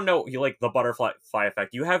 because you don't know, you like the butterfly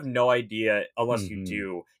effect. You have no idea unless you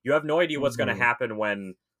do. You have no idea what's going to happen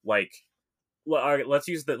when like, let's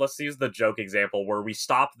use the joke example where we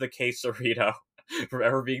stop the quesarito from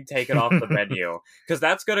ever being taken off the menu, because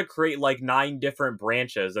that's going to create like 9 different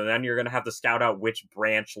branches, and then you're going to have to scout out which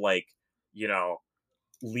branch like, you know,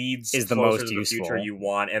 leads is the closer most to the useful future you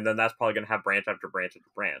want, and then that's probably going to have branch after branch after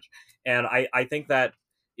branch. And I think that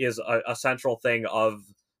is a central thing of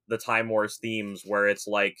the Time Wars themes, where it's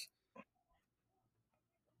like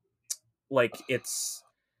it's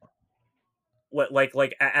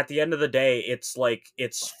like at the end of the day, it's like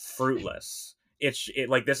it's fruitless.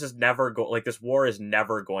 Like this is never like this war is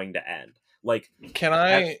never going to end. Like, can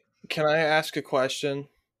I ask a question?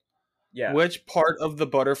 Yeah. Which part of the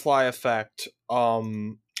butterfly effect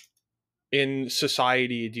in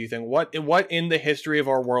society do you think, what in the history of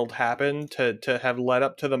our world happened to have led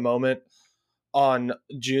up to the moment on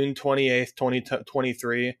June 28th,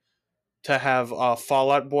 2023 to have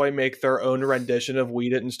Fall Out Boy make their own rendition of We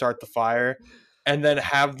Didn't Start the Fire, and then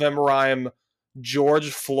have them rhyme George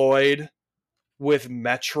Floyd with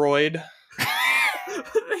Metroid?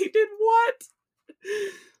 They did what?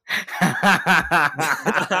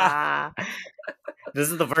 This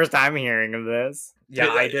is the first I'm hearing of this. Yeah,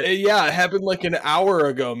 I did. Yeah, it happened like an hour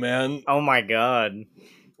ago, man. Oh my god.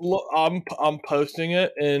 Look, I'm posting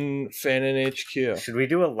it in Fanon HQ. Should we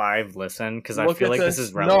do a live listen? Because I feel like this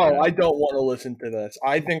is relevant. No, I don't want to listen to this.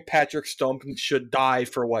 I think Patrick Stump should die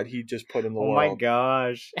for what he just put in the world. Oh my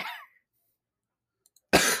gosh.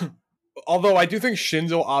 Although I do think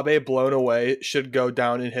Shinzo Abe Blown Away should go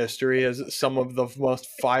down in history as some of the most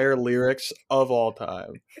fire lyrics of all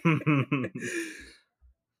time.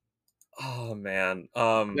 Oh man.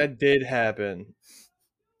 That did happen.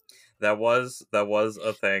 That was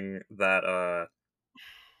a thing that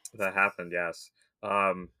that happened, yes.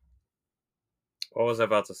 What was I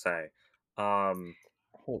about to say? Hold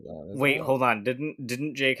on. Hold on.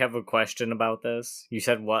 Didn't Jake have a question about this? You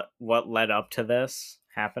said what led up to this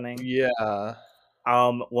happening? Yeah.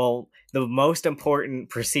 Well, the most important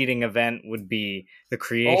preceding event would be the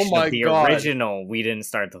creation of the original We Didn't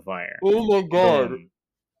Start the Fire. Oh my god.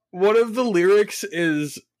 One of the lyrics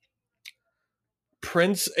is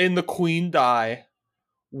Prince and the Queen die.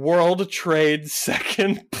 World Trade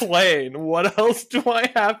second plane. What else do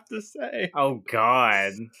I have to say? Oh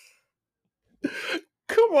god.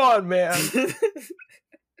 Come on, man.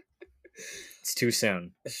 It's too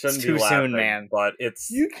soon. It shouldn't it's be too laughing, soon, man. But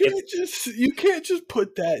it's you can't just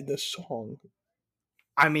put that in the song.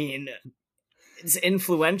 I mean, it's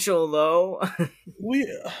influential though. We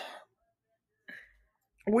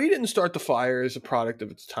Didn't Start the Fire is a product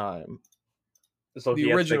of its time. So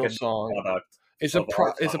the original song is a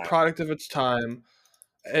product of its time,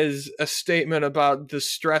 as a statement about the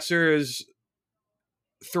stressors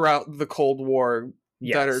throughout the Cold War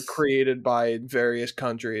that are created by various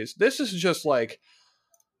countries. This is just like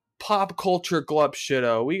pop culture glup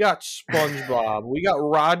shitto. We got SpongeBob, we got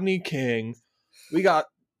Rodney King, we got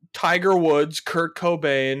Tiger Woods, Kurt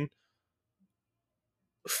Cobain,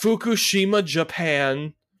 Fukushima,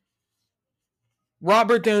 Japan,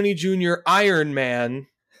 Robert Downey Jr., Iron Man,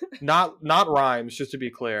 not rhymes, just to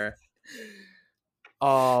be clear.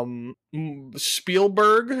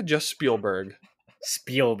 Spielberg, just Spielberg.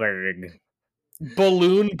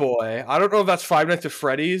 Balloon Boy. I don't know if that's Five Nights at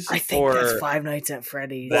Freddy's. I think that's Five Nights at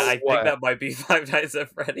Freddy's. I think that might be Five Nights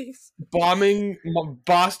at Freddy's. Bombing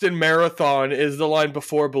Boston Marathon is the line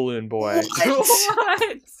before Balloon Boy.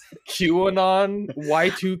 What? QAnon,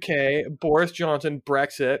 Y2K, Boris Johnson,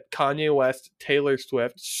 Brexit, Kanye West, Taylor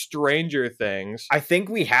Swift, Stranger Things. I think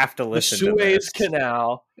we have to listen to the this. Suez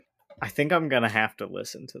Canal. I think I'm going to have to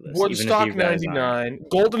listen to this. Woodstock 99.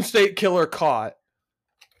 Golden State Killer caught.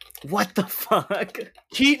 What the fuck?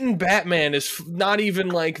 Keaton Batman is not even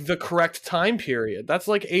like the correct time period. That's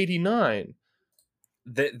like 89.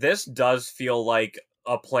 This does feel like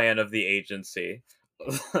a plan of the agency.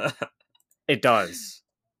 It does.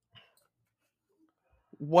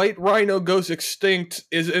 White Rhino Goes Extinct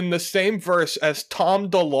is in the same verse as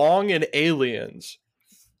Tom DeLonge in Aliens.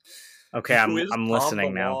 Okay, I'm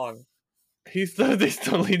listening now. He's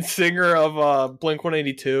the lead singer of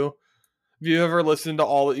Blink-182. Have you ever listened to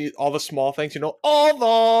all the small things? You know, all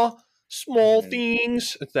the small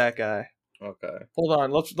things. It's that guy. Okay. Hold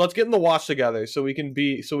on. Let's get in the watch together so we can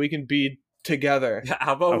be together.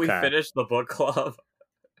 How about we finish the book club?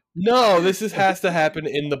 No, has to happen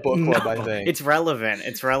in the book club, I No, think. it's relevant.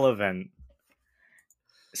 It's relevant.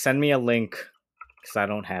 Send me a link, because I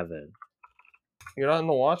don't have it. You're not in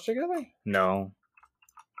the watch together? No.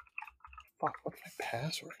 Fuck, what's my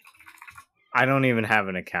password? I don't even have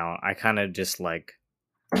an account. I kind of just, like,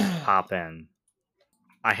 hop in.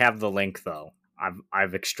 I have the link, though.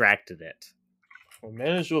 I've extracted it. I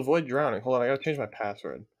managed to avoid drowning. Hold on, I gotta change my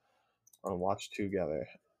password. On watch together.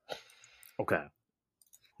 Okay.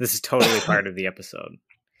 This is totally part of the episode.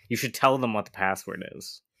 You should tell them what the password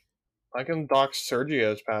is. I can dox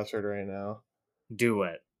Sergio's password right now. Do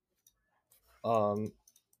it. Come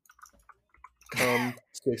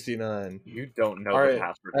 69. You don't know All the right,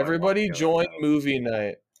 password. everybody join movie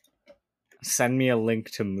night. Send me a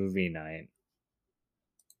link to movie night.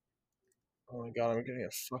 Oh my god, I'm getting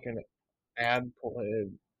a fucking ad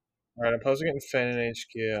played. Alright, I'm posting it in Fanon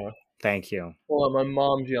HQ. Thank you. Hold on, my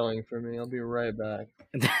mom's yelling for me. I'll be right back.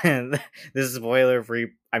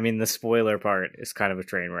 The spoiler part is kind of a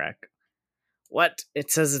train wreck. What?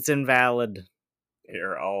 It says it's invalid.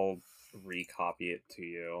 Here, I'll recopy it to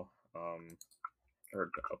you. Or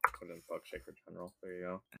I'll put in Bug Shaker General. There you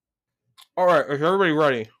go. Alright, is everybody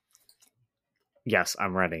ready? Yes,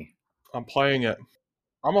 I'm ready. I'm playing it.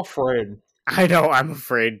 I'm afraid. I know, I'm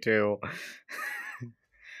afraid too.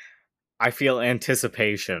 I feel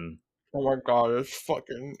anticipation. Oh my god, it's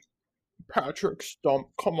fucking Patrick Stump.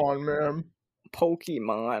 Come on, man.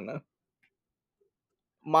 Pokemon.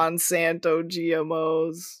 Monsanto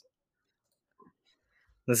GMOs.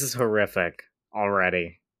 This is horrific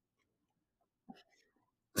already.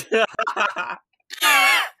 That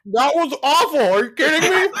was awful. Are you kidding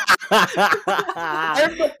me? I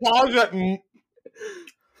have to pause it.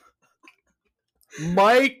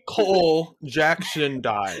 Michael Jackson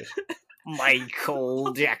dies.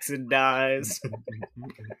 Michael Jackson dies.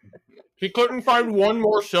 He couldn't find one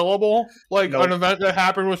more syllable? Like Nope. an event that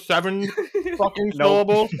happened with 7 fucking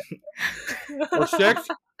syllables? Or 6?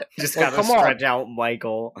 Just Well, gotta come on. stretch out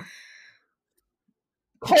Michael.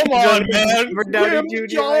 Come on, man! Robert Downey Kim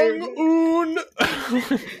Jr. Jong-un!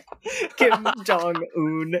 Kim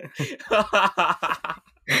Jong-un.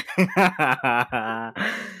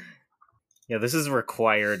 Yeah, this is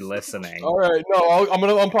required listening. Alright, no, I'm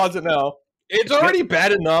gonna unpause it now. It's already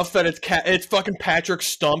bad enough that it's fucking Patrick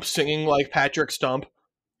Stump singing like Patrick Stump.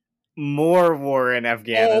 More war in Oh,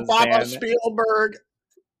 Afghanistan. Baba Spielberg!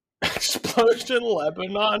 Explosion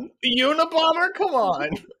Lebanon. Unabomber, come on.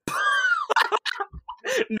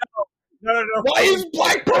 No. Why is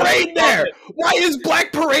Black Parade there? Why is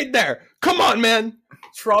Black Parade there? Come on, man.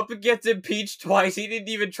 Trump gets impeached twice. He didn't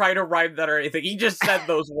even try to rhyme that or anything. He just said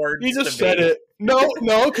those words. He just to said me. it.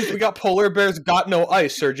 No, because we got polar bears got no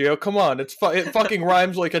ice, Sergio. Come on. It fucking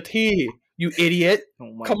rhymes like a T, you idiot.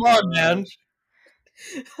 Oh my Come on, gosh. man.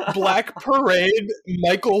 Black Parade,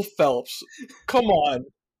 Michael Phelps. Come on.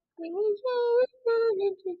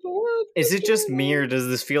 Is it just me or does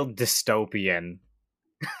this feel dystopian?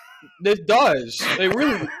 It does. It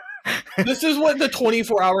really. This is what the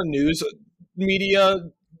 24-hour news media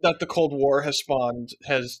that the Cold War has spawned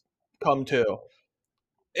has come to.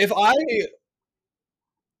 If I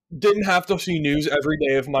didn't have to see news every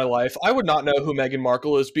day of my life, I would not know who Meghan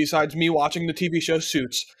Markle is besides me watching the TV show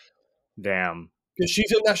Suits. Damn. Because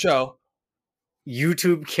she's in that show.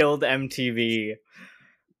 YouTube killed MTV.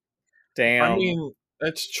 Damn. I mean,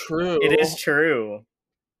 it's true. It is true.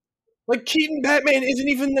 Like, Keaton Batman isn't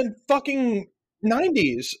even the fucking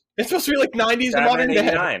 90s. It's supposed to be like 90s and modern day.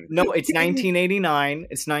 89. No, it's 1989.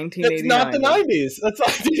 It's 1989. It's not the 90s. That's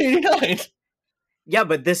 1989. Yeah,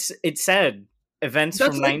 but it said events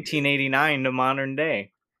That's from like- 1989 to modern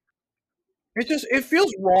day. It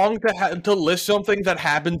feels wrong to list something that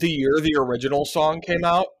happened the year the original song came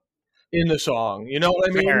out in the song. You know what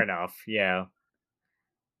I mean? Fair enough, yeah.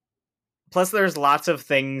 Plus, there's lots of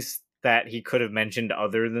things that he could have mentioned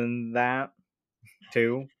other than that,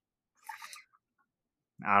 too.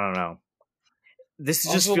 I don't know. This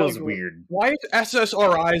just Also, feels like, weird. Why is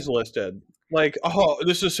SSRIs listed? Like, oh,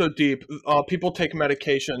 this is so deep. People take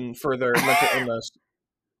medication for their mental illness.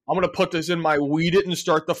 I'm gonna put this in my "We Didn't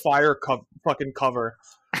Start the Fire" fucking cover.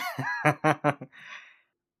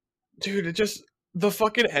 Dude, it just the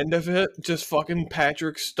fucking end of it, just fucking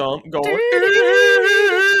Patrick Stump going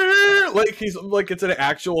like he's like it's an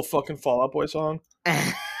actual fucking Fall Out Boy song.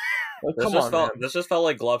 Like, come on, man. This just felt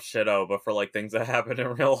like Glove Shido, but for like things that happen in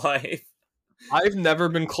real life. I've never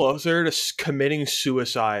been closer to committing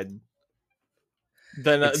suicide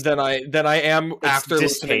than I am after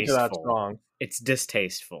listening to that distasteful. song. It's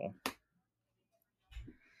distasteful.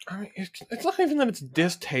 I mean, it's not even that it's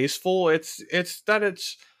distasteful. It's that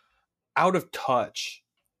it's out of touch.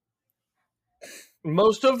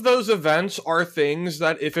 Most of those events are things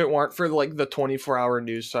that if it weren't for like the 24-hour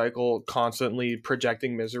news cycle constantly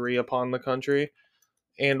projecting misery upon the country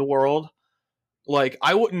and world, like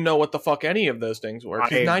I wouldn't know what the fuck any of those things were, I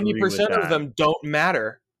because agree with 90% of that. them don't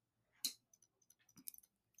matter.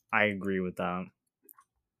 I agree with that.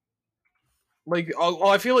 Like,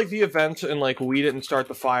 I feel like the events and like We Didn't Start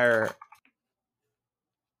the Fire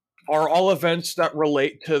are all events that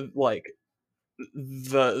relate to like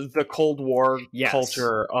the Cold War Yes.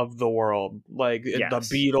 culture of the world, like the Yes.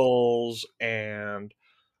 Beatles and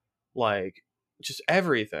like just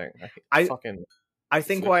everything. I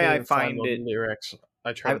think why I couldn't find the it lyrics.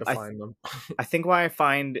 I tried to I find them. I think why I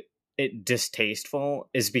find it distasteful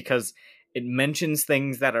is because it mentions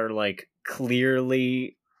things that are like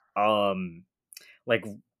clearly like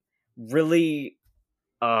really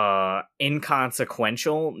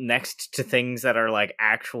inconsequential next to things that are like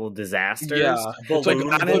actual disasters. Yeah, it's like Balloon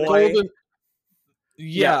the Boy. golden.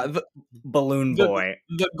 Yeah. Yeah, Balloon the- Boy.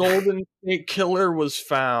 the Golden State Killer was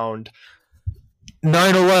found.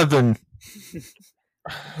 9/11.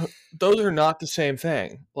 Those are not the same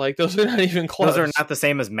thing. Like, those are not even close. Those are not the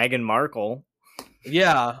same as Meghan Markle.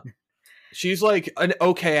 Yeah. She's like an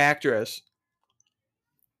okay actress.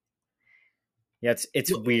 Yeah,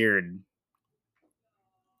 it's weird.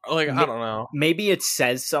 Like, I don't know. Maybe it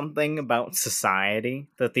says something about society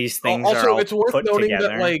that these things Also, are all it's worth put noting together.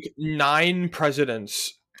 that like 9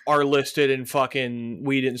 presidents are listed in fucking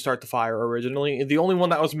We Didn't Start the Fire originally. The only one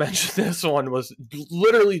that was mentioned in this one was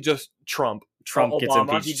literally just Trump. Trump gets Obama.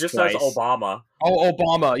 impeached He just twice. says Obama. Oh,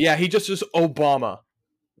 Obama. Yeah, he just says Obama.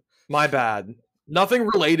 My bad. Nothing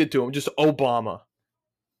related to him, just Obama.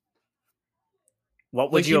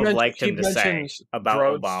 What would Like, you he have liked him he to say mentions about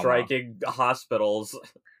Drone Obama? striking hospitals.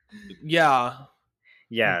 Yeah.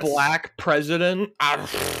 Yes. Black president. I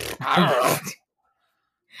don't know.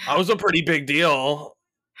 That was a pretty big deal.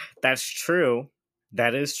 That's true.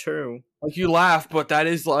 That is true. Like, you laugh, but that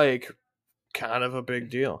is like kind of a big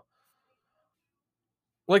deal.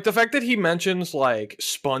 Like the fact that he mentions like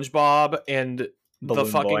SpongeBob and Balloon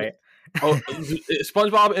the fucking Boy.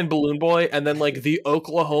 SpongeBob and Balloon Boy, and then like the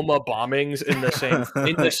Oklahoma bombings in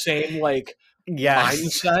the same like Yes.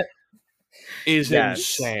 mindset is Yes.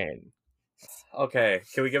 insane. Okay,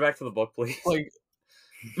 can we get back to the book, please? Like,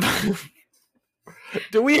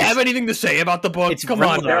 do we have anything to say about the book? It's Come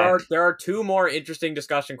really on, bad. There are 2 more interesting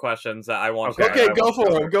discussion questions that I want. Okay. Okay, I go want to for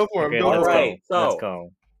cover. him. Go for him. Okay, Go let's for go. him. So- Let's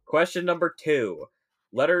go. Question number 2.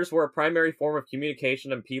 Letters were a primary form of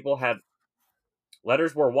communication, and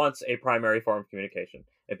letters were once a primary form of communication,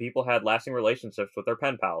 and people had lasting relationships with their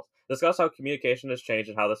pen pals. Discuss how communication has changed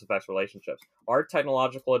and how this affects relationships. Are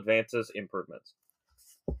technological advances improvements?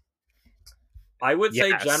 I would say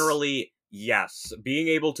Yes. generally yes. Being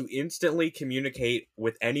able to instantly communicate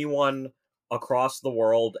with anyone across the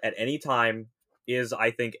world at any time is,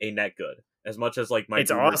 I think, a net good. As much as like my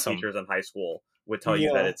It's boomer awesome. teachers in high school would tell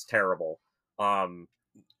you that Yeah. it's terrible.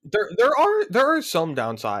 There are some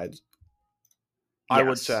downsides. I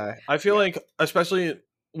would Yes. say. I feel like, especially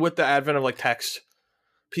with the advent of like text,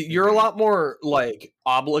 you're a lot more like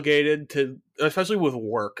obligated to, especially with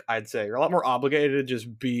work. I'd say you're a lot more obligated to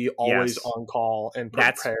just be always Yes. on call and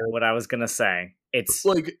That's prepared. what I was gonna say. It's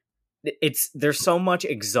Like, there's so much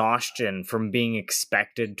exhaustion from being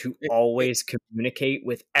expected to always communicate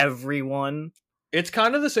with everyone. it's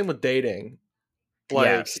kind of the same with dating. Like,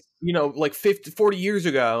 Yes. you know, like 40 years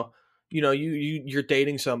ago, you know, you're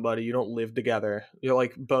dating somebody, you don't live together. You're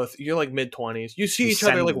like mid-20s. You see You each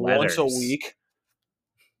other send like once a letters. week.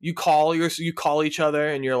 You call each other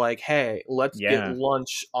and you're like, "Hey, let's Yeah. get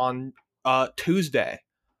lunch on Tuesday."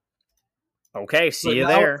 Okay, see But you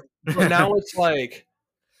now- there. But now it's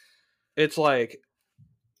like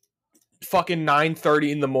fucking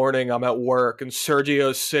 9:30 in the morning. I'm at work and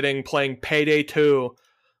Sergio's sitting playing Payday 2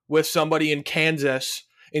 with somebody in Kansas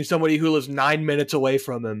and somebody who lives 9 minutes away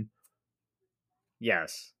from him.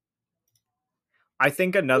 Yes. I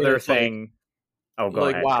think another It's like- thing. Go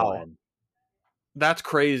like, ahead. wow. Go ahead. That's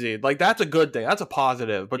crazy. Like, that's a good thing. That's a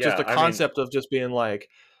positive. But just Yeah, the I mean- concept of just being like,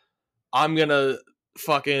 I'm gonna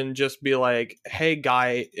fucking just be like, hey,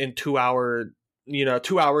 guy, in 2 hours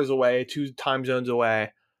away, 2 time zones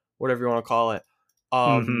away, whatever you want to call it,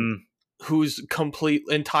 Mhm. whose complete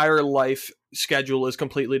entire life schedule is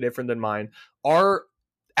completely different than mine. Our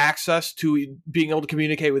access to being able to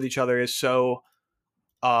communicate with each other is so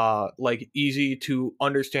like easy to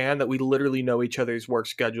understand that we literally know each other's work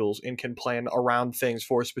schedules and can plan around things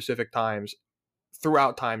for specific times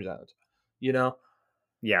throughout time zones, you know?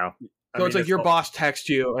 Yeah. So it's like your boss texts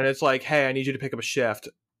you and it's like, hey, I need you to pick up a shift.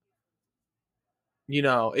 You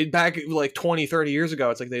know, back like 20, 30 years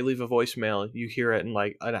ago, it's like they leave a voicemail, you hear it in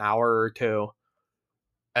like an hour or two,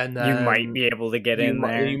 and then you might be able to get in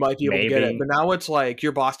there. You might be able to get it, but now it's like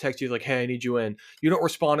your boss texts you like, "Hey, I need you in." You don't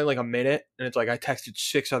respond in like a minute, and it's like I texted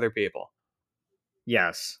 6 other people.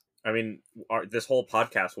 Yes, I mean, this whole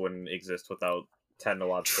podcast wouldn't exist without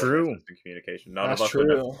technological True. advances in communication. None That's of us true.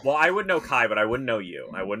 would know. Well, I would know Kai, but I wouldn't know you.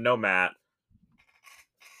 I wouldn't know Matt.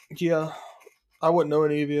 Yeah, I wouldn't know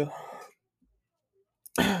any of you.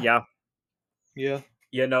 Yeah. Yeah.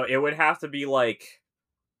 You know, it would have to be like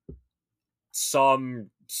some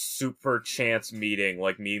super chance meeting,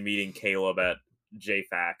 like me meeting Caleb at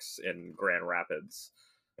JFAX in Grand Rapids.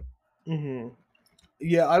 Mm-hmm.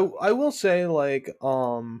 Yeah, I will say, like,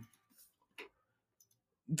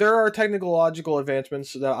 there are technological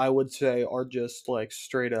advancements that I would say are just like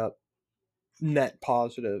straight up net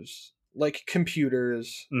positives, like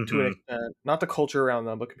computers to an extent, not the culture around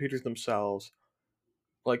them, but computers themselves,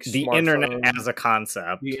 like The internet smartphones, as a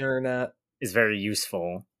concept the internet. is very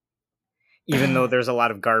useful, even though there's a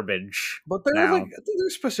lot of garbage. But there are now. like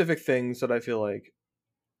there's specific things that I feel like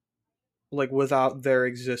without their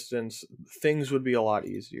existence, things would be a lot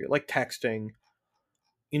easier, like texting,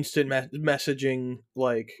 instant messaging,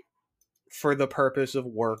 like for the purpose of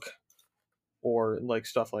work or like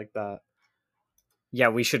stuff like that. Yeah,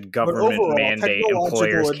 we should government overall, mandate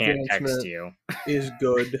employers technological can't text advancement you. Is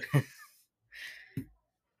good.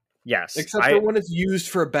 Yes. Except for when it's used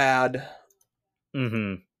for bad.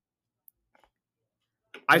 Mm-hmm.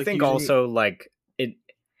 I think also, like, it,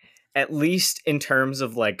 at least in terms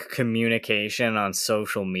of, like, communication on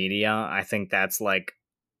social media, I think that's, like,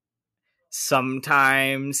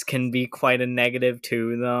 sometimes can be quite a negative,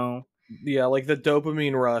 too, though. Yeah, like the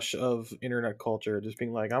dopamine rush of internet culture, just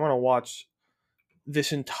being like, I'm gonna watch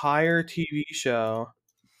this entire TV show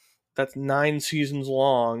that's 9 seasons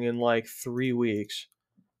long in, like, 3 weeks,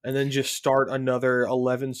 and then just start another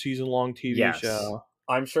 11 season long TV show.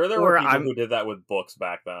 I'm sure there were people who did that with books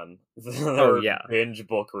back then. Binge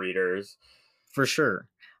book readers. For sure.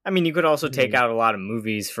 I mean, you could also take out a lot of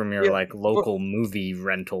movies from your like local movie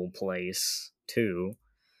rental place too.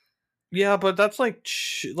 Yeah, but that's like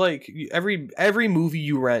every movie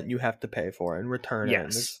you rent, you have to pay for and return it.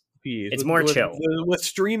 Yes, it's with, more chill. With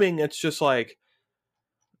streaming, it's just like,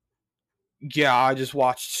 yeah, I just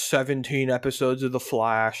watched 17 episodes of The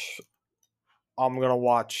Flash. I'm gonna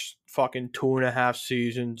watch fucking 2.5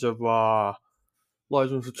 seasons of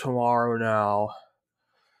Legends of Tomorrow now.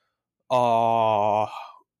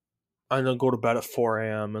 And then go to bed at 4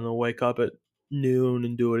 a.m. and then wake up at noon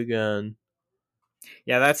and do it again.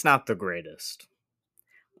 Yeah, that's not the greatest.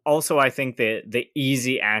 Also, I think that the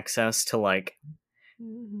easy access to like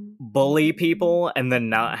bully people and then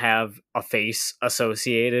not have a face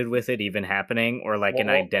associated with it even happening or like an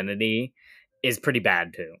identity is pretty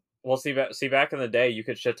bad too. Well, see, back in the day, you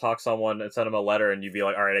could shit talk someone and send them a letter, and you'd be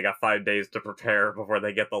like, "All right, I got 5 days to prepare before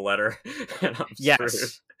they get the letter." And I'm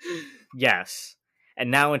screwed. Yes,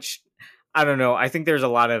 and now it's, I don't know. I think there's a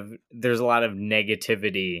lot of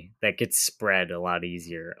negativity that gets spread a lot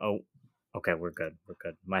easier. Oh, okay, we're good.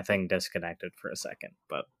 My thing disconnected for a second,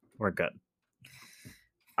 but we're good.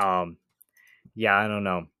 Yeah, I don't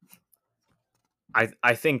know.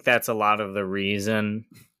 I think that's a lot of the reason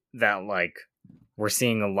that like we're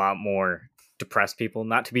seeing a lot more depressed people.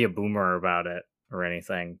 Not to be a boomer about it or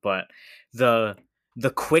anything, but the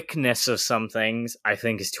quickness of some things I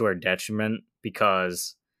think is to our detriment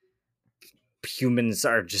because humans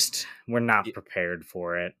are just, we're not prepared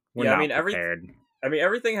for it. We're not prepared.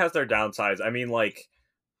 Everything has their downsides. I mean, like,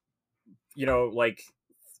 you know, like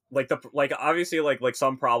obviously like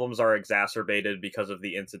some problems are exacerbated because of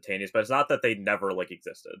the instantaneous, but it's not that they never like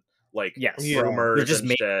existed. Like rumors just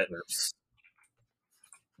and shit.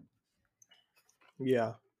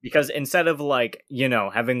 Yeah. Because instead of like, you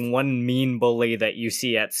know, having one mean bully that you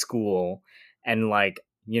see at school and like,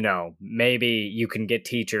 you know, maybe you can get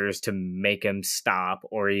teachers to make him stop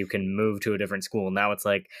or you can move to a different school. Now it's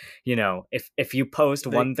like, you know, if you post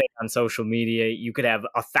one thing on social media, you could have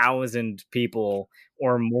 1,000 people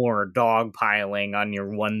or more dogpiling on your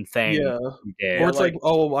one thing. Yeah. Or it's like,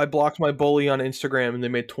 oh, I blocked my bully on Instagram and they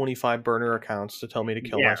made 25 burner accounts to tell me to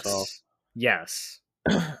kill myself. Yes.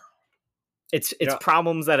 It's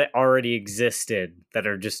problems that already existed that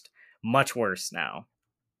are just much worse now.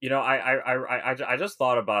 You know, I just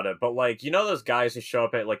thought about it, but like, you know, those guys who show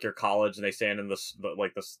up at like your college and they stand in the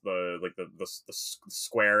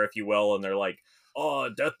square, if you will, and they're like, "Oh,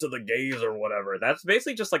 death to the gays" or whatever. That's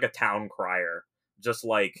basically just like a town crier, just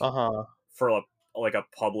like for like a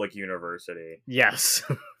public university. Yes.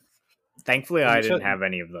 Thankfully, You I didn't said- have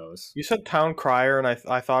any of those. You said Town Crier, and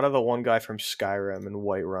I thought of the one guy from Skyrim and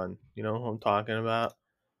Whiterun. You know who I'm talking about?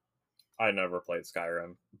 I never played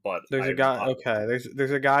Skyrim, but There's a guy. Okay,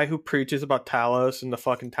 there's a guy who preaches about Talos in the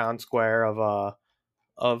fucking town square of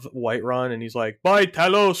Whiterun, and he's like, "By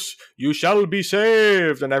Talos, you shall be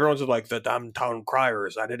saved," and everyone's just like, "The damn Town Crier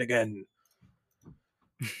is at it again."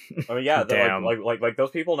 I mean, yeah, Damn. like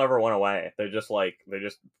those people never went away. They just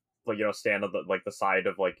stand at the side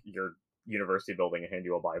of like your university building and hand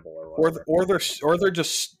you a Bible or whatever. Or they're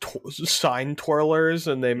just sign twirlers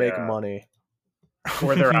and they make Yeah. money.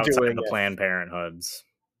 Or they're outside doing the it. Planned Parenthoods.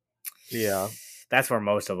 Yeah, That's where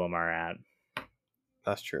most of them are at.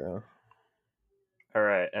 that's true. All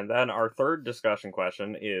right, and then our third discussion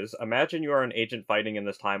question is: imagine you are an agent fighting in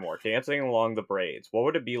this time war, dancing along the braids. What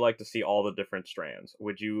would it be like to see all the different strands?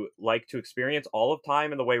 Would you like to experience all of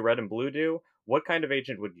time in the way red and blue do? What kind of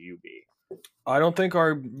agent would you be? I don't think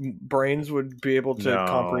our brains would be able to No.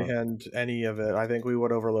 comprehend any of it. I think we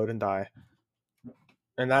would overload and die.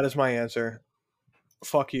 And that is my answer.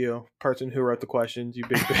 Fuck you, person who wrote the questions, you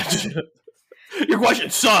big bitch. Your question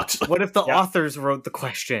sucks. What if the Yeah. authors wrote the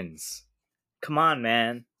questions? Come on,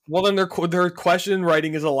 man. Well, then their question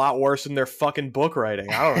writing is a lot worse than their fucking book writing.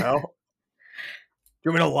 I don't know.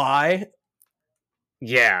 You want me to lie?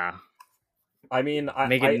 Yeah. I mean,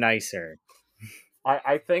 Make it nicer.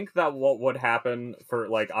 I think that what would happen for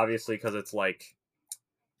like obviously because it's like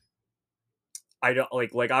I don't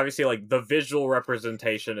like obviously like the visual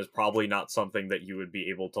representation is probably not something that you would be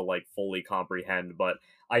able to like fully comprehend, but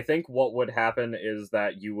I think what would happen is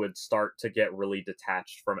that you would start to get really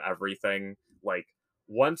detached from everything. Like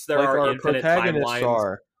once there Like are our infinite protagonists timelines.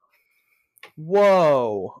 are.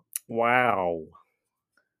 Whoa. Wow.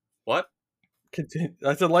 What?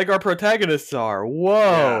 I said like our protagonists are.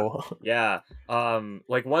 Whoa. Yeah.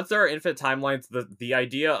 Like once there are infinite timelines, the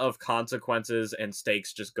idea of consequences and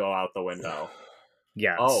stakes just go out the window.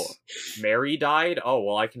 Yes. Oh, Mary died? Oh,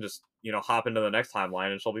 well I can just, hop into the next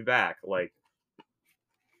timeline and she'll be back. Like,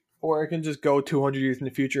 Or I can just go 200 years in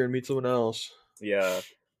the future and meet someone else. yeah.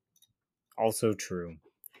 Also true.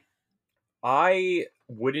 I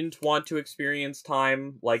wouldn't want to experience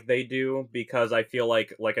time like they do because I feel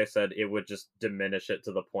like I said, it would just diminish it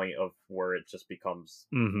to the point of where it just becomes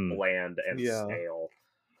Mm-hmm. bland and Yeah. stale.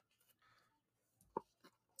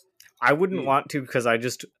 I wouldn't want to because I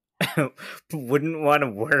just wouldn't want to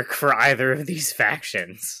work for either of these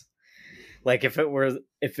factions. Like if it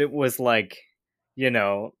was like,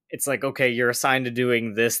 it's like, okay, you're assigned to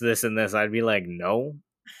doing this, this, and this, I'd be like, no,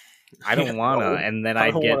 I don't wanna, No, and then I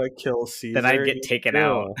I'd get want to kill Caesar. then I'd get He's taken chill.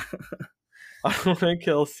 out. I want to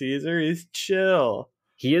kill Caesar. He's chill.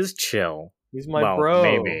 He is chill. He's my well, bro.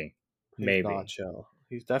 maybe. He's Maybe. not chill.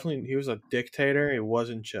 He was a dictator. He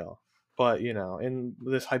wasn't chill. But in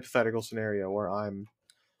this hypothetical scenario where I'm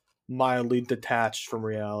mildly detached from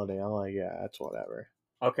reality, I'm like, yeah, that's whatever.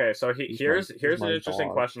 Okay, so here's an my interesting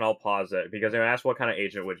dog. question. I'll pause it because I asked what kind of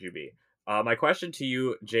agent would you be. My question to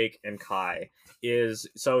you, Jake and Kai, is: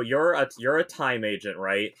 so you're a time agent,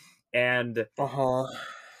 right? And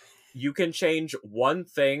you can change one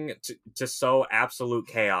thing to sow absolute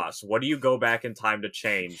chaos. What do you go back in time to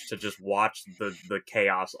change to just watch the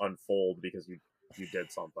chaos unfold because you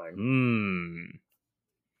did something?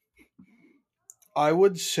 I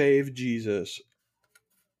would save Jesus.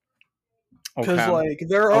 Because Okay.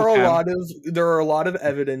 there are Okay. a lot of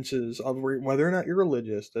evidences of whether or not you're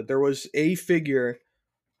religious that there was a figure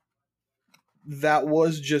that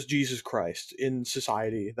was just Jesus Christ in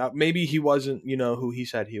society. That maybe he wasn't, who he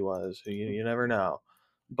said he was. You never know.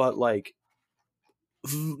 But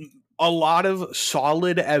a lot of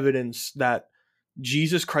solid evidence that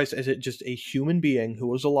Jesus Christ as just a human being who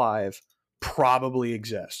was alive probably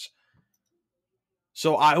exists.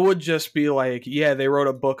 So I would just be like, yeah, they wrote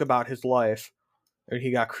a book about his life and he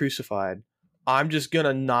got crucified. I'm just going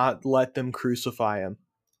to not let them crucify him.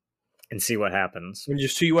 And see what happens. And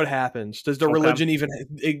just see what happens. Does the religion even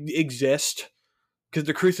exist? Because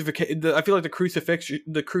the crucifixion, I feel like the crucifixion?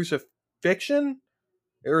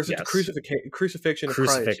 Or is it the crucifixion of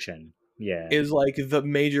Christ? Yeah. Is like the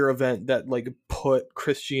major event that put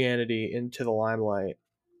Christianity into the limelight.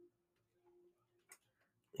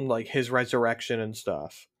 Like his resurrection and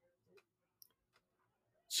stuff.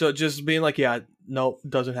 So just being like, yeah, nope,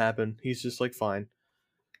 doesn't happen. He's just fine.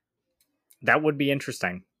 That would be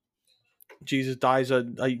interesting. Jesus dies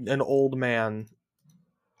an old man,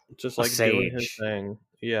 just doing his thing.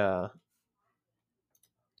 Yeah.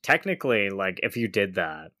 Technically, if you did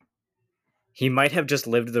that, he might have just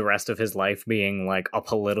lived the rest of his life being a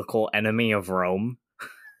political enemy of Rome,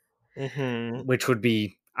 Mm-hmm. which would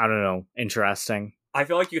be, I don't know, interesting. I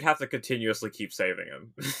feel like you'd have to continuously keep saving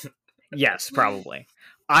him. Yes, probably.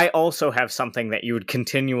 I also have something that you would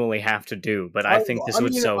continually have to do, but I think this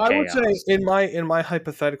would sow I would chaos. say in my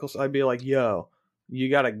hypotheticals, I'd be like, "Yo, you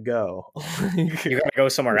gotta go. You gotta go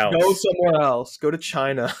somewhere else. Go somewhere else. Go to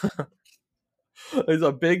China. There's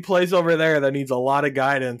a big place over there that needs a lot of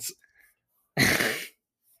guidance."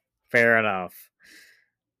 Fair enough.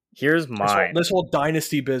 Here's mine. This whole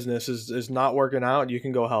dynasty business is not working out. You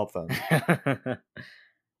can go help them.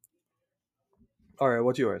 All right,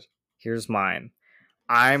 what's yours? Here's mine.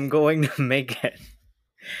 I'm going to make it.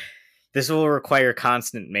 This will require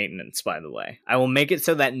constant maintenance, by the way. I will make it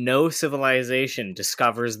so that no civilization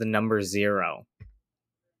discovers the number 0.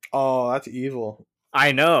 Oh, that's evil.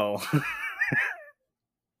 I know.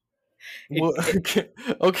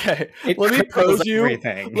 Okay. Let me pose you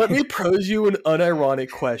an unironic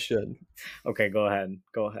question. Okay, go ahead.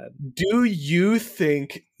 Do you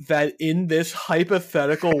think that in this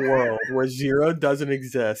hypothetical world where 0 doesn't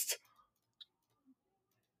exist,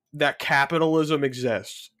 that capitalism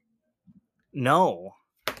exists? No.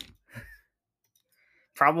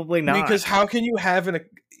 Probably not. Because how can you have an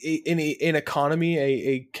economy,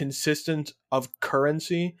 a consistent of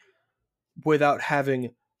currency without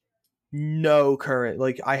having no current?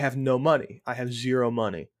 Like, I have no money. I have 0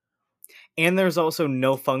 money. And there's also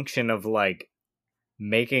no function of, like,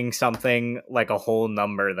 making something like a whole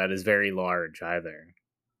number that is very large either.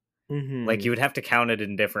 Mm-hmm. Like, you would have to count it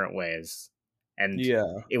in different ways. And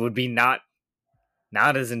it would be not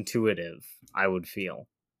as intuitive, I would feel.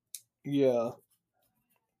 Yeah.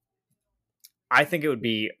 I think it would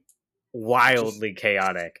be wildly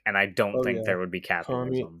chaotic, and I don't think there would be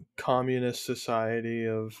capitalism. Communist society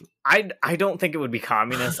of... I don't think it would be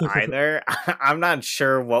communist either. I'm not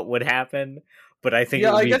sure what would happen, but I think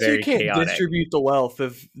it would be very chaotic. I guess you can't distribute the wealth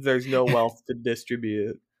if there's no wealth to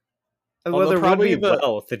distribute. Well, there would be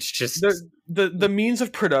wealth. It's just the means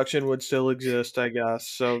of production would still exist, I guess.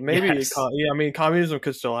 So maybe, communism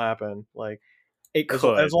could still happen. Like, it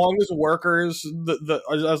could, as long as workers,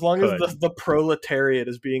 as long as the proletariat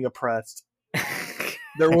is being oppressed,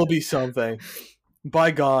 there will be something.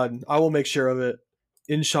 By God, I will make sure of it.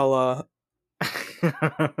 Inshallah.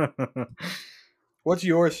 What's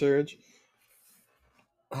yours, Serge?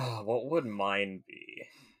 What would mine be?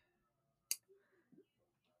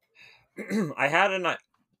 I had an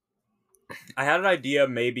idea,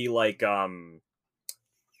 maybe like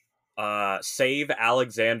save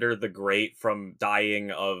Alexander the Great from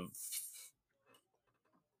dying of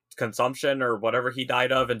consumption or whatever he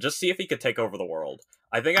died of, and just see if he could take over the world.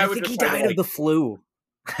 I think he died of the flu.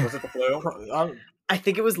 Was it the flu? I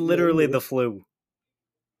think it was literally the flu.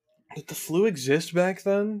 Did the flu exist back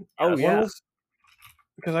then? Oh yeah.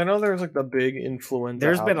 Because I know there was like the big influenza.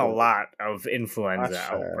 There's been a lot of influenza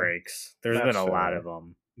outbreaks. There's been a lot of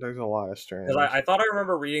them. There's a lot of strains. I thought I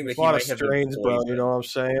remember reading that he might have strains, bro. You know what I'm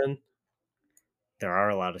saying? There are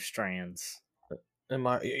a lot of strands.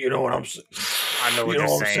 You know what I'm saying? I know what you're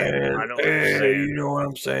saying. I know what you're saying. You know what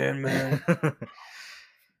I'm saying, man.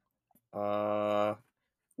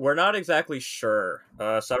 We're not exactly sure.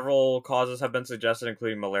 Several causes have been suggested,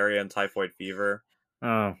 including malaria and typhoid fever.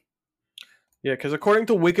 Oh. Yeah, because according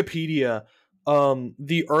to Wikipedia,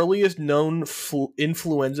 the earliest known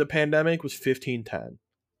influenza pandemic was 1510.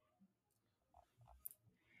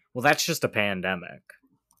 Well, that's just a pandemic.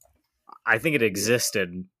 I think it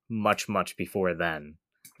existed much, much before then.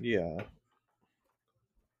 Yeah.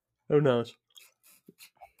 Who knows?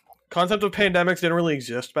 Concept of pandemics didn't really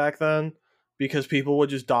exist back then because people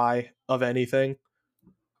would just die of anything.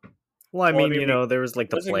 Well, I mean, there was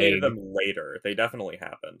like the plague. Them later. They definitely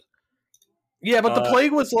happened. Yeah, but the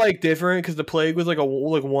plague was like different because the plague was like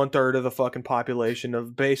 1/3 of the fucking population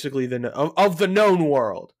of basically of the known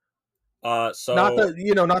world. So not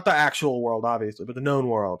the actual world, obviously, but the known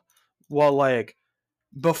world. Well, like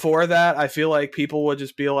before that, I feel like people would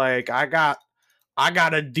just be like, I got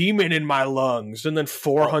a demon in my lungs, and then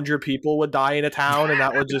 400 people would die in a town, and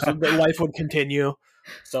that would just life would continue.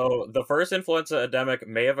 So the first influenza epidemic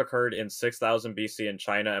may have occurred in 6000 BC in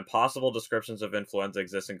China, and possible descriptions of influenza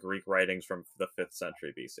exist in Greek writings from the 5th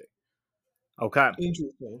century BC. Okay,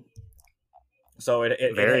 interesting. So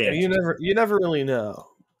you never really know.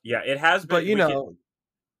 Yeah, it has been. But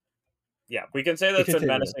we can say that it's been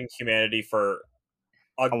menacing humanity for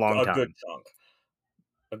a long time.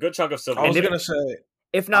 A good chunk of civilization. I was gonna say,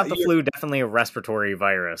 if not the flu, definitely a respiratory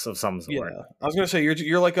virus of some sort. Yeah, I was gonna say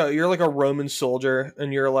you're like a Roman soldier,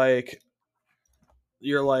 and you're like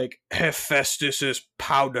Hephaestus's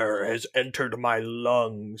powder has entered my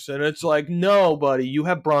lungs, and it's like, no, buddy, you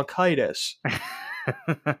have bronchitis.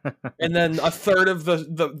 And then a third of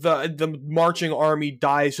the marching army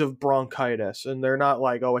dies of bronchitis, and they're not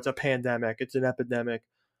like, oh, it's a pandemic, it's an epidemic,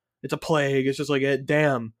 it's a plague. It's just like,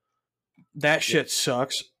 damn, that shit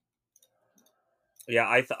sucks. Yeah,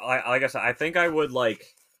 like I said, I think I would like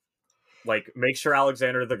make sure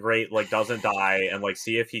Alexander the Great like doesn't die, and like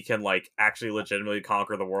see if he can like actually legitimately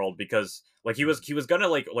conquer the world, because like he was gonna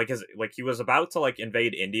he was about to like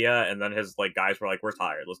invade India, and then his like guys were like, we're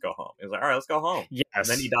tired, let's go home. He was like, all right, let's go home. Yes. And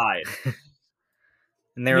then he died.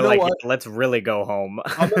 And they were like, yeah, let's really go home.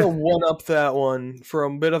 I'm gonna one up that one for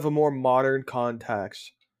a bit of a more modern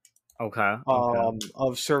context. Okay.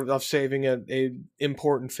 Of saving a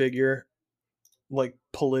important figure, like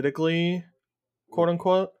politically, quote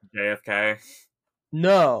unquote. JFK.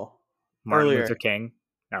 No. Martin Earlier. Luther King.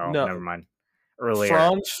 Oh, no. Never mind. Earlier.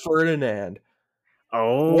 Franz Ferdinand.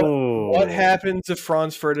 Oh. What happens if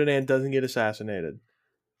Franz Ferdinand doesn't get assassinated?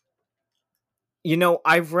 You know,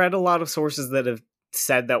 I've read a lot of sources that have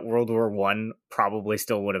said that World War I probably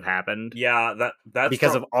still would have happened. Yeah, that's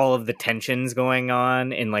because of all of the tensions going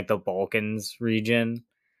on in like the Balkans region.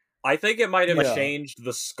 I think it might have changed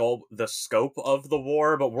the scope of the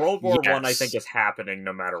war, but World War I think is happening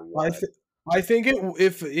no matter what. I think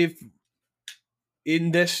if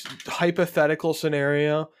in this hypothetical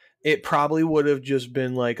scenario, it probably would have just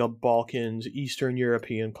been like a Balkans, Eastern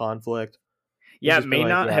European conflict. Yeah, it may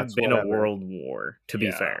not have been a world war, to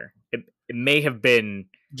be fair. It may have been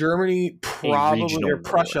Germany, probably, or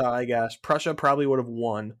Prussia, I guess. Prussia probably would have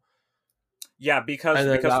won. Yeah, because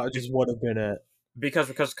that just would have been it. Because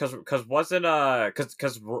wasn't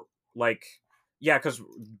because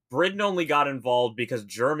Britain only got involved because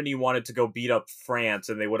Germany wanted to go beat up France,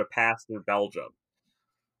 and they would have passed through Belgium.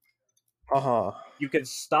 You can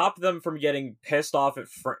stop them from getting pissed off at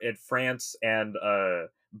France and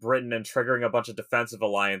Britain and triggering a bunch of defensive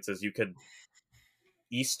alliances. You could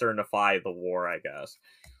Easternify the war, I guess.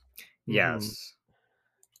 Yes.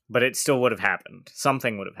 But it still would have happened.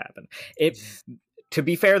 Something would have happened. To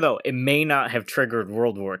be fair, though, it may not have triggered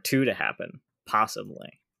World War II to happen.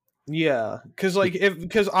 Possibly. Yeah, because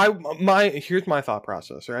here's my thought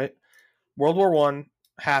process, right? World War I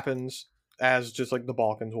happens as just like the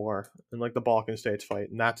Balkans War and like the Balkan states fight,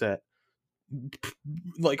 and that's it.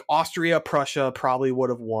 Like Austria, Prussia probably would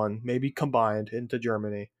have won, maybe combined into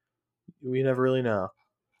Germany. We never really know.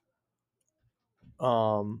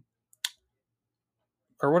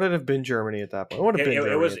 Or would it have been Germany at that point?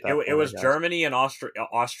 It was Germany and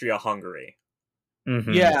Austria-Hungary.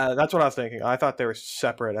 Mm-hmm. Yeah, that's what I was thinking. I thought they were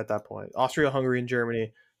separate at that point. Austria-Hungary and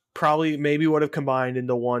Germany maybe would have combined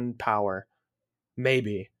into one power.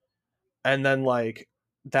 Maybe. And then, like,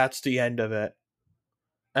 that's the end of it.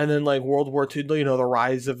 And then, like, World War II, the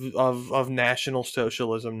rise of National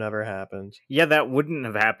Socialism never happened. Yeah, that wouldn't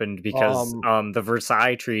have happened because the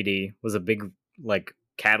Versailles Treaty was a big, like,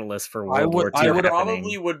 catalyst for World War II. It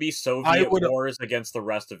probably would be Soviet wars against the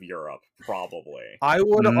rest of Europe, probably. I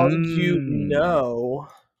would argue no,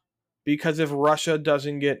 because if Russia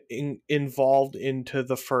doesn't get involved into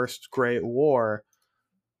the First Great War,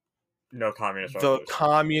 no communist revolution. The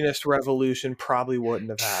communist revolution probably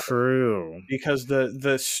wouldn't have happened. True. Because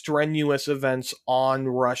the strenuous events on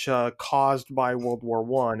Russia caused by World War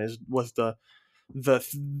I was the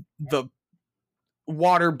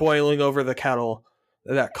water boiling over the kettle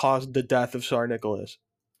that caused the death of Tsar Nicholas.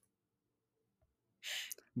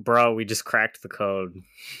 Bro, we just cracked the code.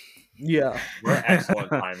 Yeah. We're excellent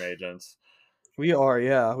time agents. We are,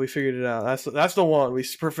 yeah. We figured it out. That's the one. We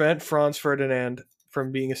prevent Franz Ferdinand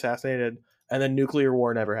from being assassinated, and then nuclear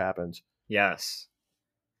war never happens. Yes.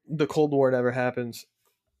 The Cold War never happens.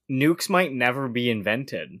 Nukes might never be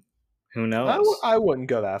invented. Who knows? I wouldn't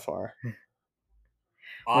go that far.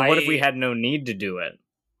 Well, what if we had no need to do it?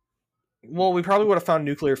 Well, we probably would have found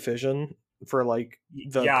nuclear fission for like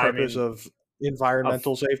the purpose of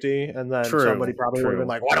environmental safety, and then somebody probably would have been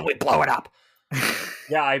like, "Why don't we blow it up?"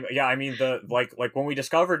 I mean the like when we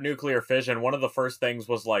discovered nuclear fission, one of the first things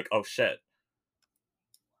was like, "Oh shit,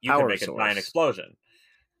 you can make a giant explosion."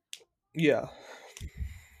 Yeah.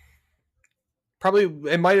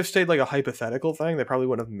 Probably it might have stayed like a hypothetical thing. They probably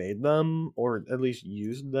wouldn't have made them or at least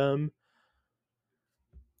used them.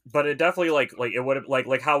 But it definitely like it would have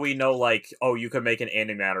like how we know like, oh, you could make an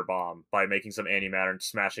antimatter bomb by making some antimatter and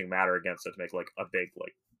smashing matter against it to make like a big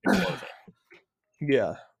like explosion.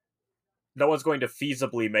 Yeah. No one's going to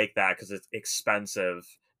feasibly make that because it's expensive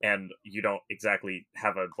and you don't exactly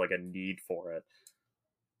have a need for it.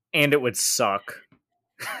 And it would suck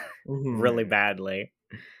really badly.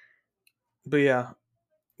 But yeah,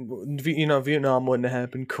 Vietnam wouldn't have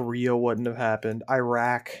happened. Korea wouldn't have happened.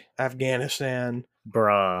 Iraq, Afghanistan.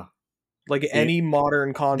 Bruh. Like any modern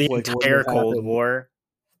The conflict, entire Cold War.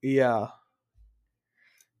 Yeah,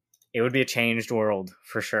 it would be a changed world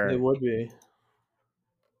for sure. it would be.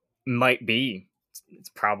 Might be. It's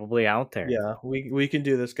probably out there. Yeah, we can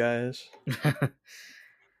do this, guys.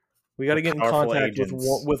 We got to get in Powerful contact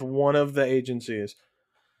agents. with one of the agencies.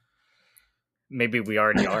 Maybe we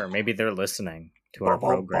already are. Maybe they're listening to our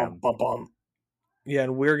program. Yeah,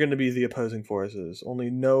 and we're going to be the opposing forces. Only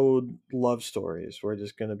no love stories. We're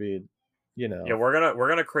just going to be, you know. Yeah, we're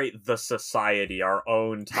gonna create the Society, our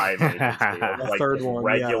own time agency of a like third just one,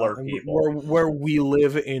 regular yeah. people. Where we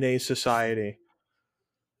live in a society.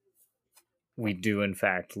 We do, in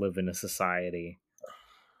fact, live in a society.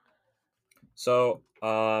 So,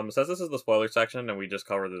 since this is the spoiler section and we just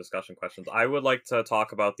covered the discussion questions, I would like to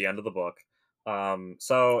talk about the end of the book.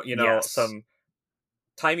 So, you know, Yes. some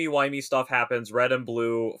timey-wimey stuff happens. Red and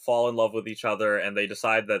Blue fall in love with each other, and they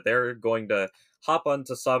decide that they're going to hop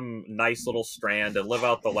onto some nice little strand and live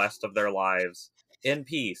out the rest of their lives in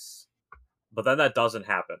peace. But then that doesn't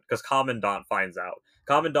happen, because Commandant finds out.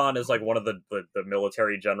 Commandant is like one of the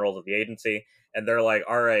military generals of the agency, and they're like,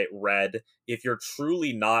 all right, Red, if you're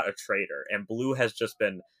truly not a traitor, and Blue has just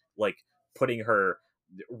been, like, putting her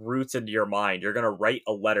roots into your mind, you're going to write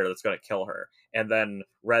a letter that's going to kill her. And then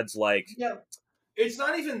Red's like... Yeah, it's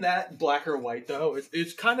not even that black or white, though.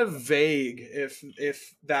 It's kind of vague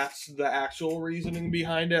if that's the actual reasoning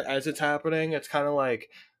behind it as it's happening. It's kind of like,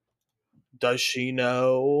 does she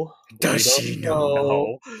know? Does she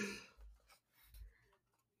know?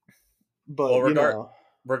 But well,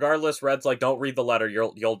 regardless, Red's like, don't read the letter,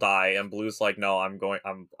 you'll die, and Blue's like, no, I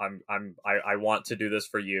want to do this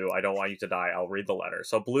for you. I don't want you to die. I'll read the letter.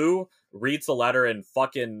 So Blue reads the letter and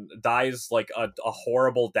fucking dies like a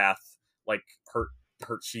horrible death. Like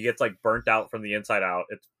she gets like burnt out from the inside out.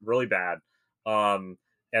 It's really bad. And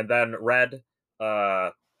then Red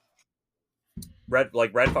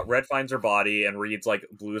finds her body and reads like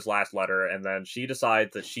Blue's last letter, and then she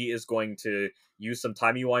decides that she is going to use some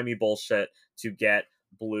timey-wimey bullshit to get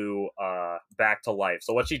Blue back to life.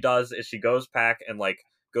 So what she does is she goes back and like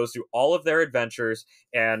goes through all of their adventures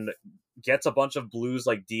and gets a bunch of Blue's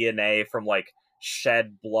like DNA from like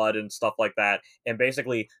shed blood and stuff like that, and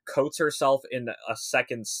basically coats herself in a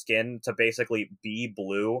second skin to basically be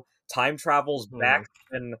Blue. Time travels back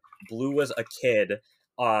when Blue was a kid.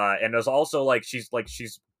 And there's also like she's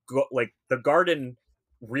the garden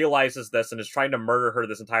realizes this and is trying to murder her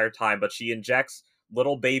this entire time, but she injects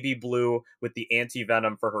little baby Blue with the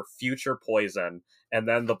anti-venom for her future poison, and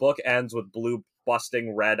then the book ends with Blue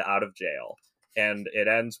busting Red out of jail, and it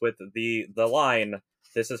ends with the line,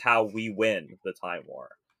 "This is how we win the Time War."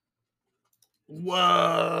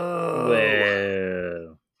 Whoa.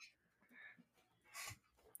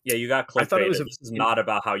 Yeah, you got clickbaited. I thought it was this is not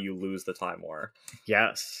about how you lose the Time War.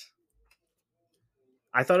 Yes.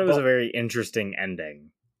 I thought it was a very interesting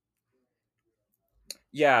ending.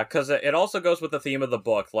 Yeah, because it also goes with the theme of the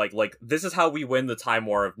book. Like this is how we win the Time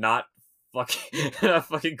War of not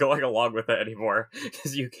fucking going along with it anymore,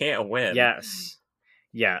 because you can't win. Yes.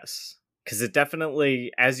 Because it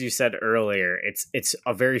definitely, as you said earlier, it's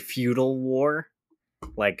a very feudal war.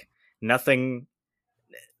 Like nothing.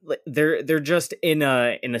 They're just in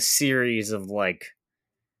a series of like,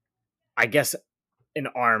 I guess, an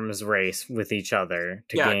arms race with each other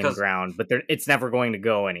to gain ground, but it's never going to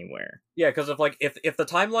go anywhere. Yeah, because if the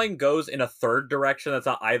timeline goes in a third direction that's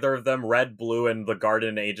not either of them, Red, Blue, and the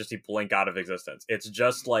Garden Agency blink out of existence. It's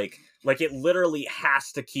just like it literally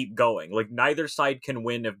has to keep going. Like neither side can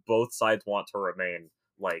win if both sides want to remain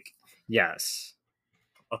like yes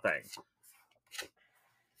a thing.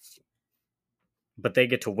 But they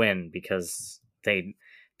get to win because they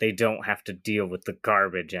don't have to deal with the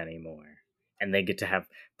garbage anymore. And they get to have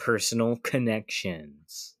personal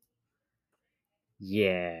connections.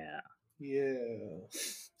 Yeah.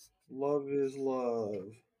 Love is love.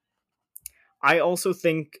 I also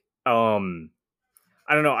think, I don't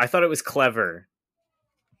know, I thought it was clever.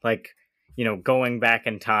 Like, going back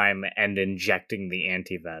in time and injecting the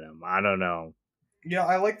anti-venom. I don't know. Yeah,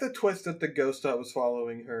 I like the twist that the ghost that was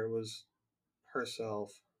following her was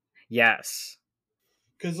herself. Yes.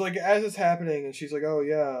 Because, like, as it's happening, and she's like, oh,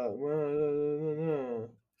 yeah,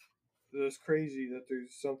 it's crazy that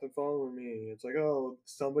there's something following me. It's like, oh,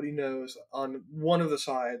 somebody knows on one of the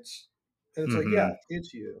sides. And it's like, yeah,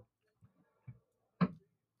 it's you.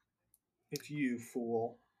 It's you,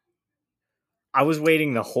 fool. I was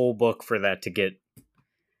waiting the whole book for that to get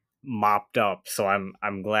mopped up, so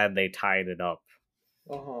I'm glad they tied it up.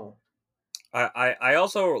 Uh-huh. I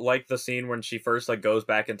also like the scene when she first like goes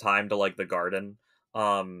back in time to like the garden.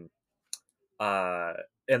 And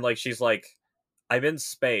like she's like, I'm in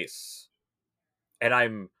space. and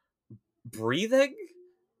I'm breathing,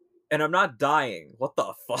 and I'm not dying. What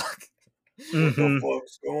the fuck? What the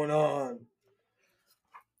fuck's going on?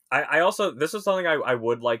 I also, this is something I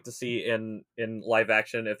would like to see in live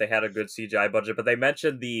action if they had a good CGI budget, but they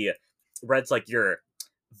mentioned the Red's like your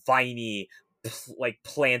viney, like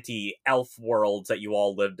planty elf worlds that you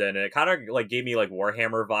all lived in, and it kind of like gave me like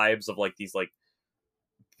Warhammer vibes of like these like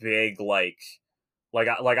big like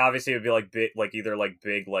obviously it would be like big like either like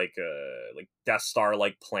big like Death Star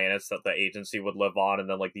like planets that the agency would live on, and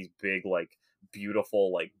then like these big like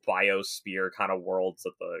beautiful like biosphere kind of worlds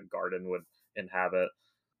that the garden would inhabit.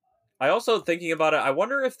 I also, thinking about it, I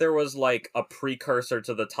wonder if there was like a precursor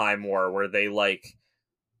to the Time War where they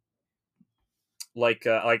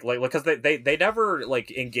because they never like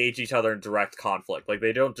engage each other in direct conflict. Like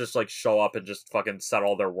they don't just like show up and just fucking set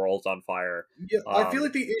all their worlds on fire. Yeah, I feel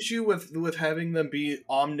like the issue with having them be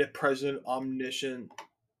omnipresent, omniscient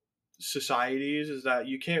societies is that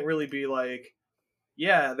you can't really be like,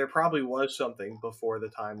 yeah, there probably was something before the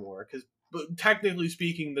Time War, because technically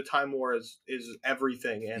speaking, the Time War is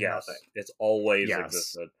everything and nothing. It's always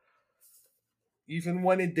existed. Even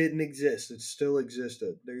when it didn't exist, it still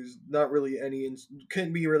existed. There's not really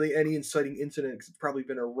couldn't be really any inciting incident, because it's probably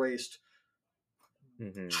been erased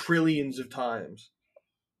trillions of times.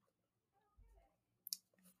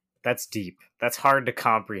 That's deep. That's hard to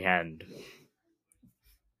comprehend.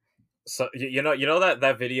 So you know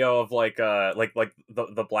that video of like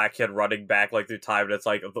the black kid running back like through time, and it's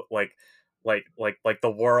like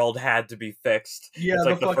the world had to be fixed. Yeah, it's the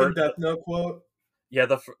like fucking Death Note quote. Yeah,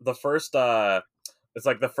 the first it's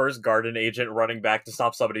like the first garden agent running back to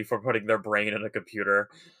stop somebody from putting their brain in a computer.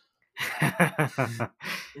 There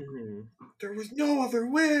was no other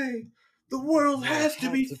way. The world has to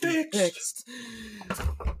be fixed.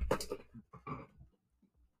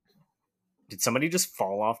 Did somebody just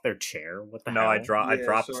fall off their chair? What the hell? No, I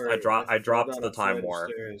dropped the Time War.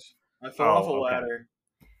 I fell off a ladder.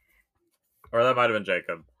 Or that might have been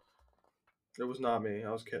Jacob. It was not me.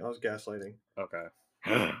 I was gaslighting. Okay.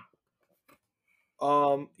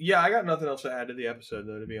 Yeah, I got nothing else to add to the episode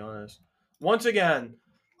though, to be honest. Once again,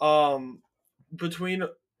 between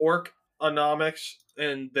Orconomics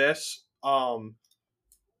and this,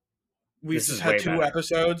 we've just had two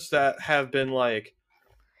episodes that have been like,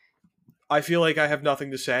 I feel like I have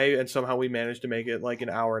nothing to say, and somehow we managed to make it like an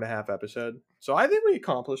hour and a half episode. So I think we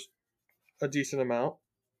accomplished a decent amount.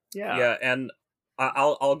 Yeah, and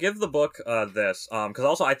I'll give the book this because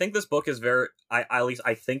also I think this book is very at least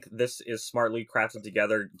I think this is smartly crafted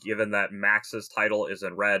together, given that Max's title is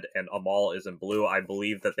in red and Amal is in blue. I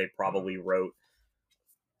believe that they probably wrote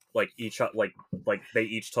like each they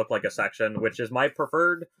each took like a section, which is my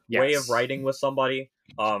preferred way of writing with somebody.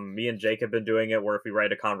 Me and Jake have been doing it where if we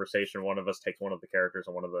write a conversation, one of us takes one of the characters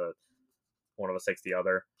and one of us takes the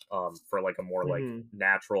other for like a more like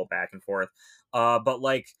natural back and forth. But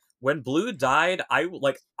like when Blue died,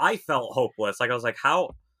 I felt hopeless. Like I was like,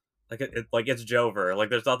 how? Like it's Jover. Like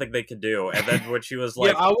there's nothing they could do. And then when she was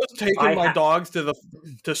like, I was taking my dogs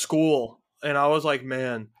to school, and I was like,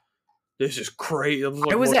 man, this is crazy.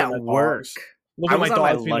 I was at work. Look at my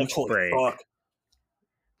dogs on my lunch break. Fuck.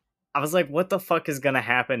 I was like, what the fuck is gonna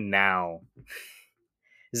happen now?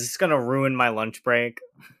 Is this gonna ruin my lunch break?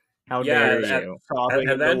 How dare you?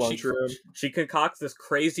 And then she concocts this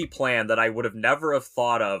crazy plan that I would have never have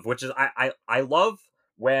thought of, which is I love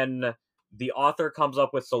when the author comes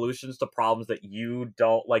up with solutions to problems that you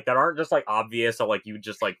don't like, that aren't just like obvious or like you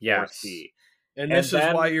just like foresee. And this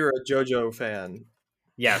is why you're a JoJo fan.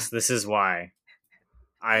 Yes, this is why.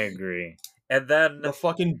 I agree. And then the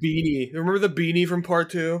fucking beanie. Remember the beanie from part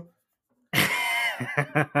 2?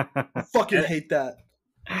 I fucking hate that.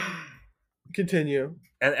 Continue.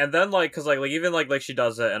 And then like, cause like even like she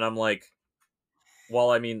does it, and I'm like,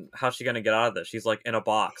 well, I mean, how's she gonna get out of this? She's like in a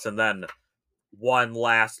box, and then one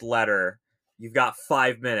last letter. You've got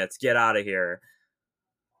 5 minutes. Get out of here.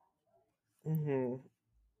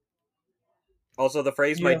 Also, the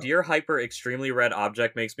phrase "my dear hyper extremely red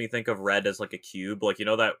object" makes me think of red as like a cube, like you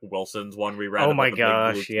know that Wilson's one we read. Oh my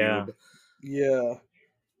gosh, yeah, yeah.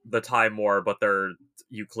 The Time War, but they're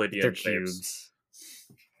Euclidean they're shapes. Cubes.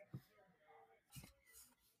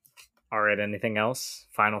 All right, anything else?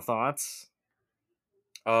 Final thoughts?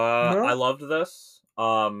 No? I loved this.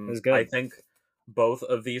 It was good. I think both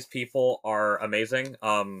of these people are amazing.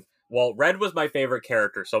 Well, Red was my favorite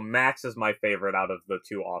character, so Max is my favorite out of the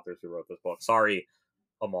two authors who wrote this book. Sorry,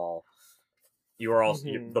 Amal. You were also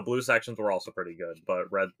the blue sections were also pretty good, but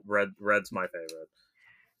Red's my favorite.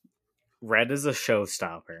 Red is a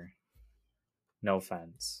showstopper. No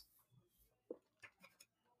offense.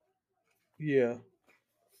 Yeah.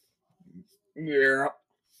 Yeah.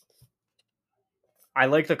 I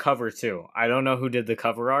like the cover too. I don't know who did the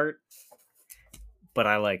cover art, but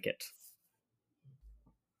I like it.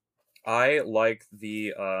 I like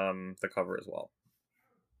the cover as well.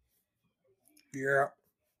 Yeah.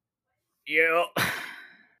 Yeah.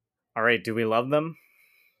 All right, do we love them?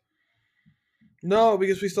 No,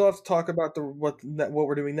 because we still have to talk about what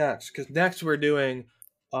we're doing next. Because next we're doing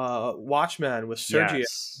Watchmen with Sergio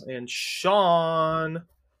Yes. and Sean.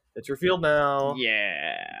 It's revealed now.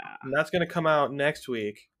 Yeah. And that's going to come out next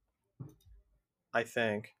week, I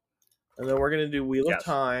think. And then we're going to do Wheel of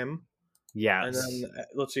Time. Yes. And then,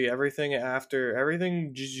 let's see, everything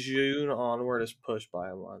June onward is pushed by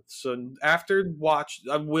a month. So after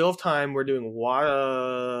Wheel of Time, we're doing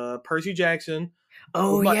Percy Jackson.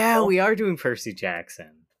 Oh, yeah, we are doing Percy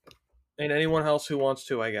Jackson. And anyone else who wants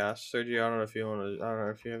to, I guess. Sergio, I don't know if you want to. I don't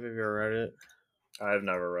know if you have ever read it. I've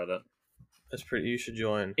never read it. It's pretty. You should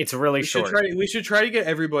join. It's really short. We should try to get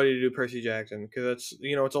everybody to do Percy Jackson because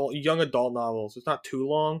it's all young adult novels. It's not too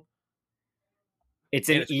long. It's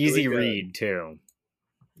an easy read too.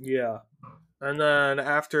 Yeah, and then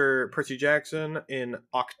after Percy Jackson in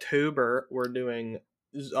October, we're doing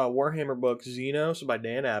Warhammer book Xenos by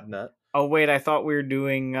Dan Abnett. Oh wait, I thought we were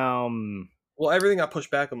doing Well, everything got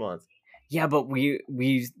pushed back a month. Yeah, but we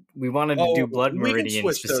wanted to do Blood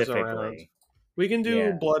Meridian specifically. We can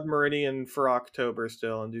do Blood Meridian for October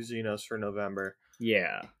still and do Xenos for November.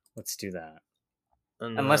 Yeah, let's do that.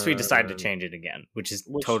 Unless we decide to change it again, which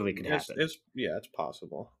totally could happen. It's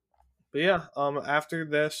possible. But yeah, after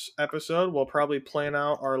this episode, we'll probably plan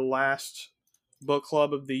out our last book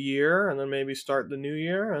club of the year and then maybe start the new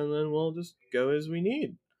year and then we'll just go as we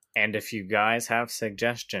need. And if you guys have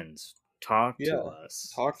suggestions, talk to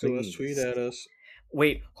us. Talk to us, tweet at us.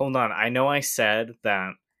 Wait, hold on. I know I said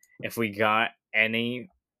that if we got any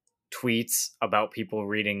tweets about people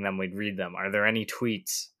reading them, we'd read them. Are there any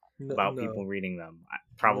tweets about people reading them?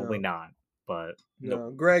 Probably not, but... No.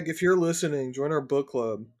 Nope. Greg, if you're listening, join our book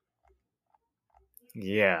club.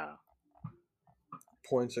 Yeah.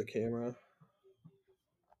 Points at camera.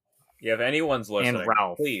 Yeah, if anyone's listening, and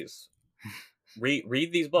Ralph, please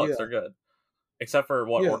read these books. They're good. Except for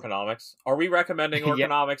Orconomics. Are we recommending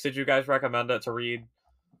Orconomics? Did you guys recommend it to read?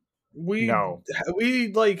 We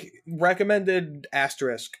recommended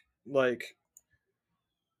Asterisk. The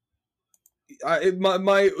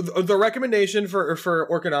recommendation for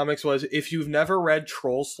Orconomics was if you've never read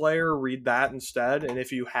Troll Slayer, read that instead, and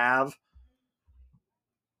if you have,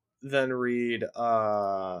 then read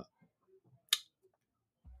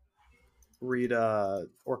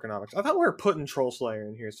Orconomics. I thought we were putting Troll Slayer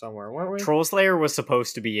in here somewhere, weren't we? Troll Slayer was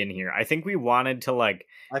supposed to be in here. I think we wanted to at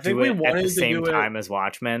the same time as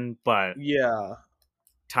Watchmen, but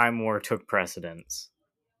Time War took precedence.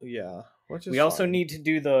 Yeah. We also need to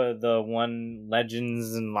do the one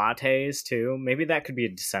Legends and Lattes too. Maybe that could be a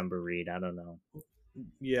December read. I don't know.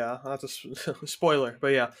 Yeah, that's a spoiler,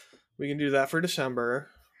 but yeah, we can do that for December.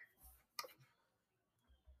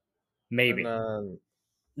 Maybe. And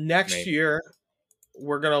next year,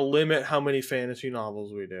 we're gonna limit how many fantasy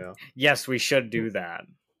novels we do. Yes, we should do that.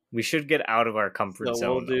 We should get out of our comfort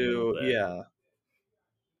zone.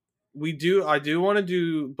 We'll do I do want to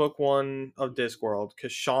do book 1 of Discworld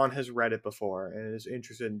because Sean has read it before and is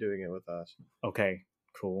interested in doing it with us. Okay,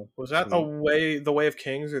 cool. Was that the Way of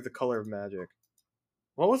Kings or the Color of Magic?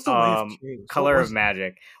 What was the Way of Kings? Color of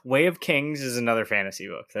Magic. Way of Kings is another fantasy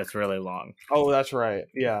book that's really long. Oh, that's right.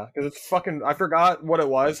 Yeah, because it's fucking... I forgot what it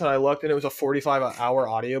was, and I looked, and it was a 45-hour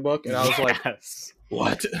audiobook, and I was like,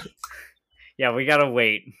 what? Yeah, we gotta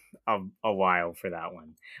wait a while for that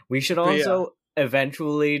one. We should also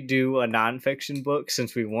eventually do a nonfiction book,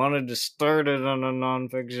 since we wanted to start it on a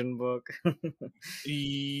nonfiction book.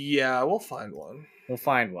 Yeah, we'll find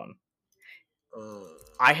one.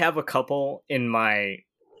 I have a couple in my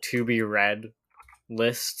to-be-read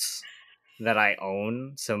lists that I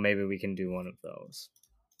own, so maybe we can do one of those.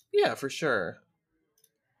 Yeah, for sure.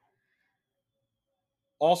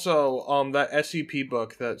 Also, that SCP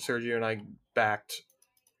book that Sergio and I backed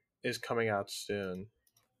is coming out soon.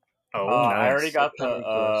 Oh, nice. I already got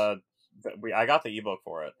I got the ebook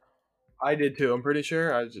for it. I did too. I'm pretty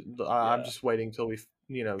sure. I'm just waiting till we,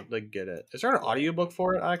 get it. Is there an audiobook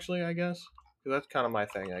for it? Actually, I guess that's kind of my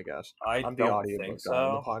thing. I guess I'm the audiobook think guy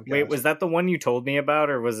on the podcast. Wait, was that the one you told me about,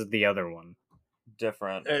 or was it the other one?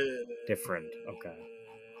 Different. Different. Okay.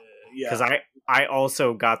 Yeah. Because I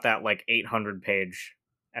also got that 800-page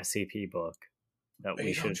SCP book that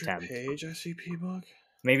we should attempt. 800-page SCP book.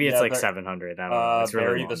 Maybe it's 700. I don't know. It's really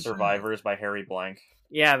Bury the Survivors by Harry Blank.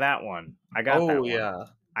 Yeah, that one. I got that one. Yeah.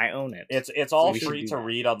 I own it. It's all We should free do to that.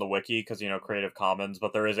 read on the wiki because Creative Commons,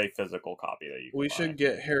 but there is a physical copy that you can We buy. should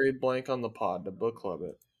get Harry Blank on the pod to book club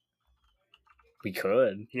it. We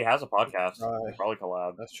could. He has a podcast. Try. We'll probably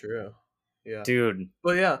collab. That's true. Yeah. Dude.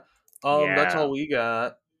 But yeah, that's Yeah. all we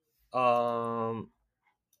got.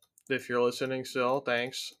 If you're listening still,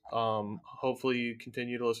 thanks. Hopefully you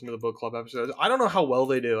continue to listen to the book club episodes. I don't know how well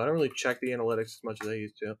they do. I don't really check the analytics as much as I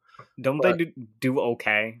used to. Don't But they do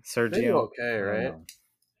okay, Sergio? They do okay, I don't right?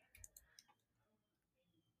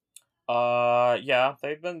 know. Yeah,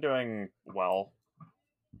 they've been doing well.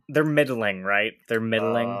 They're middling, right? They're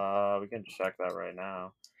middling. We can check that right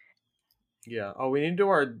now. Yeah. Oh, we need to do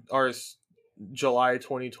our July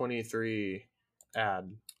 2023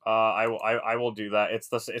 ad. I will do that. It's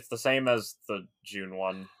the same as the June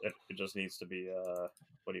one. It just needs to be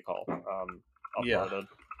what do you call uploaded.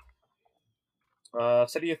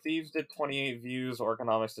 City of Thieves did 28 views,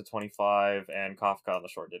 Orconomics did 25, and Kafka on the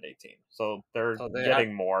Shore did 18. So they're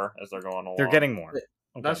getting more as they're going along. They're getting more. Okay.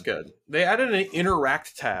 That's good. They added an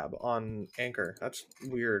interact tab on Anchor. That's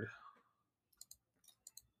weird.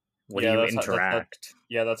 What do you interact?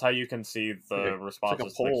 That's how you can see the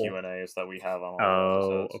responses to the Q&As that we have on all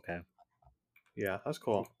episodes. Okay. Yeah, that's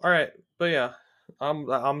cool. All right, but yeah,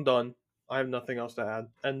 I'm done. I have nothing else to add.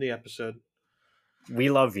 End the episode. We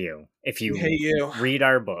love you. If you hate you, read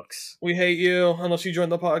our books. We hate you unless you join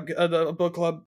the book club.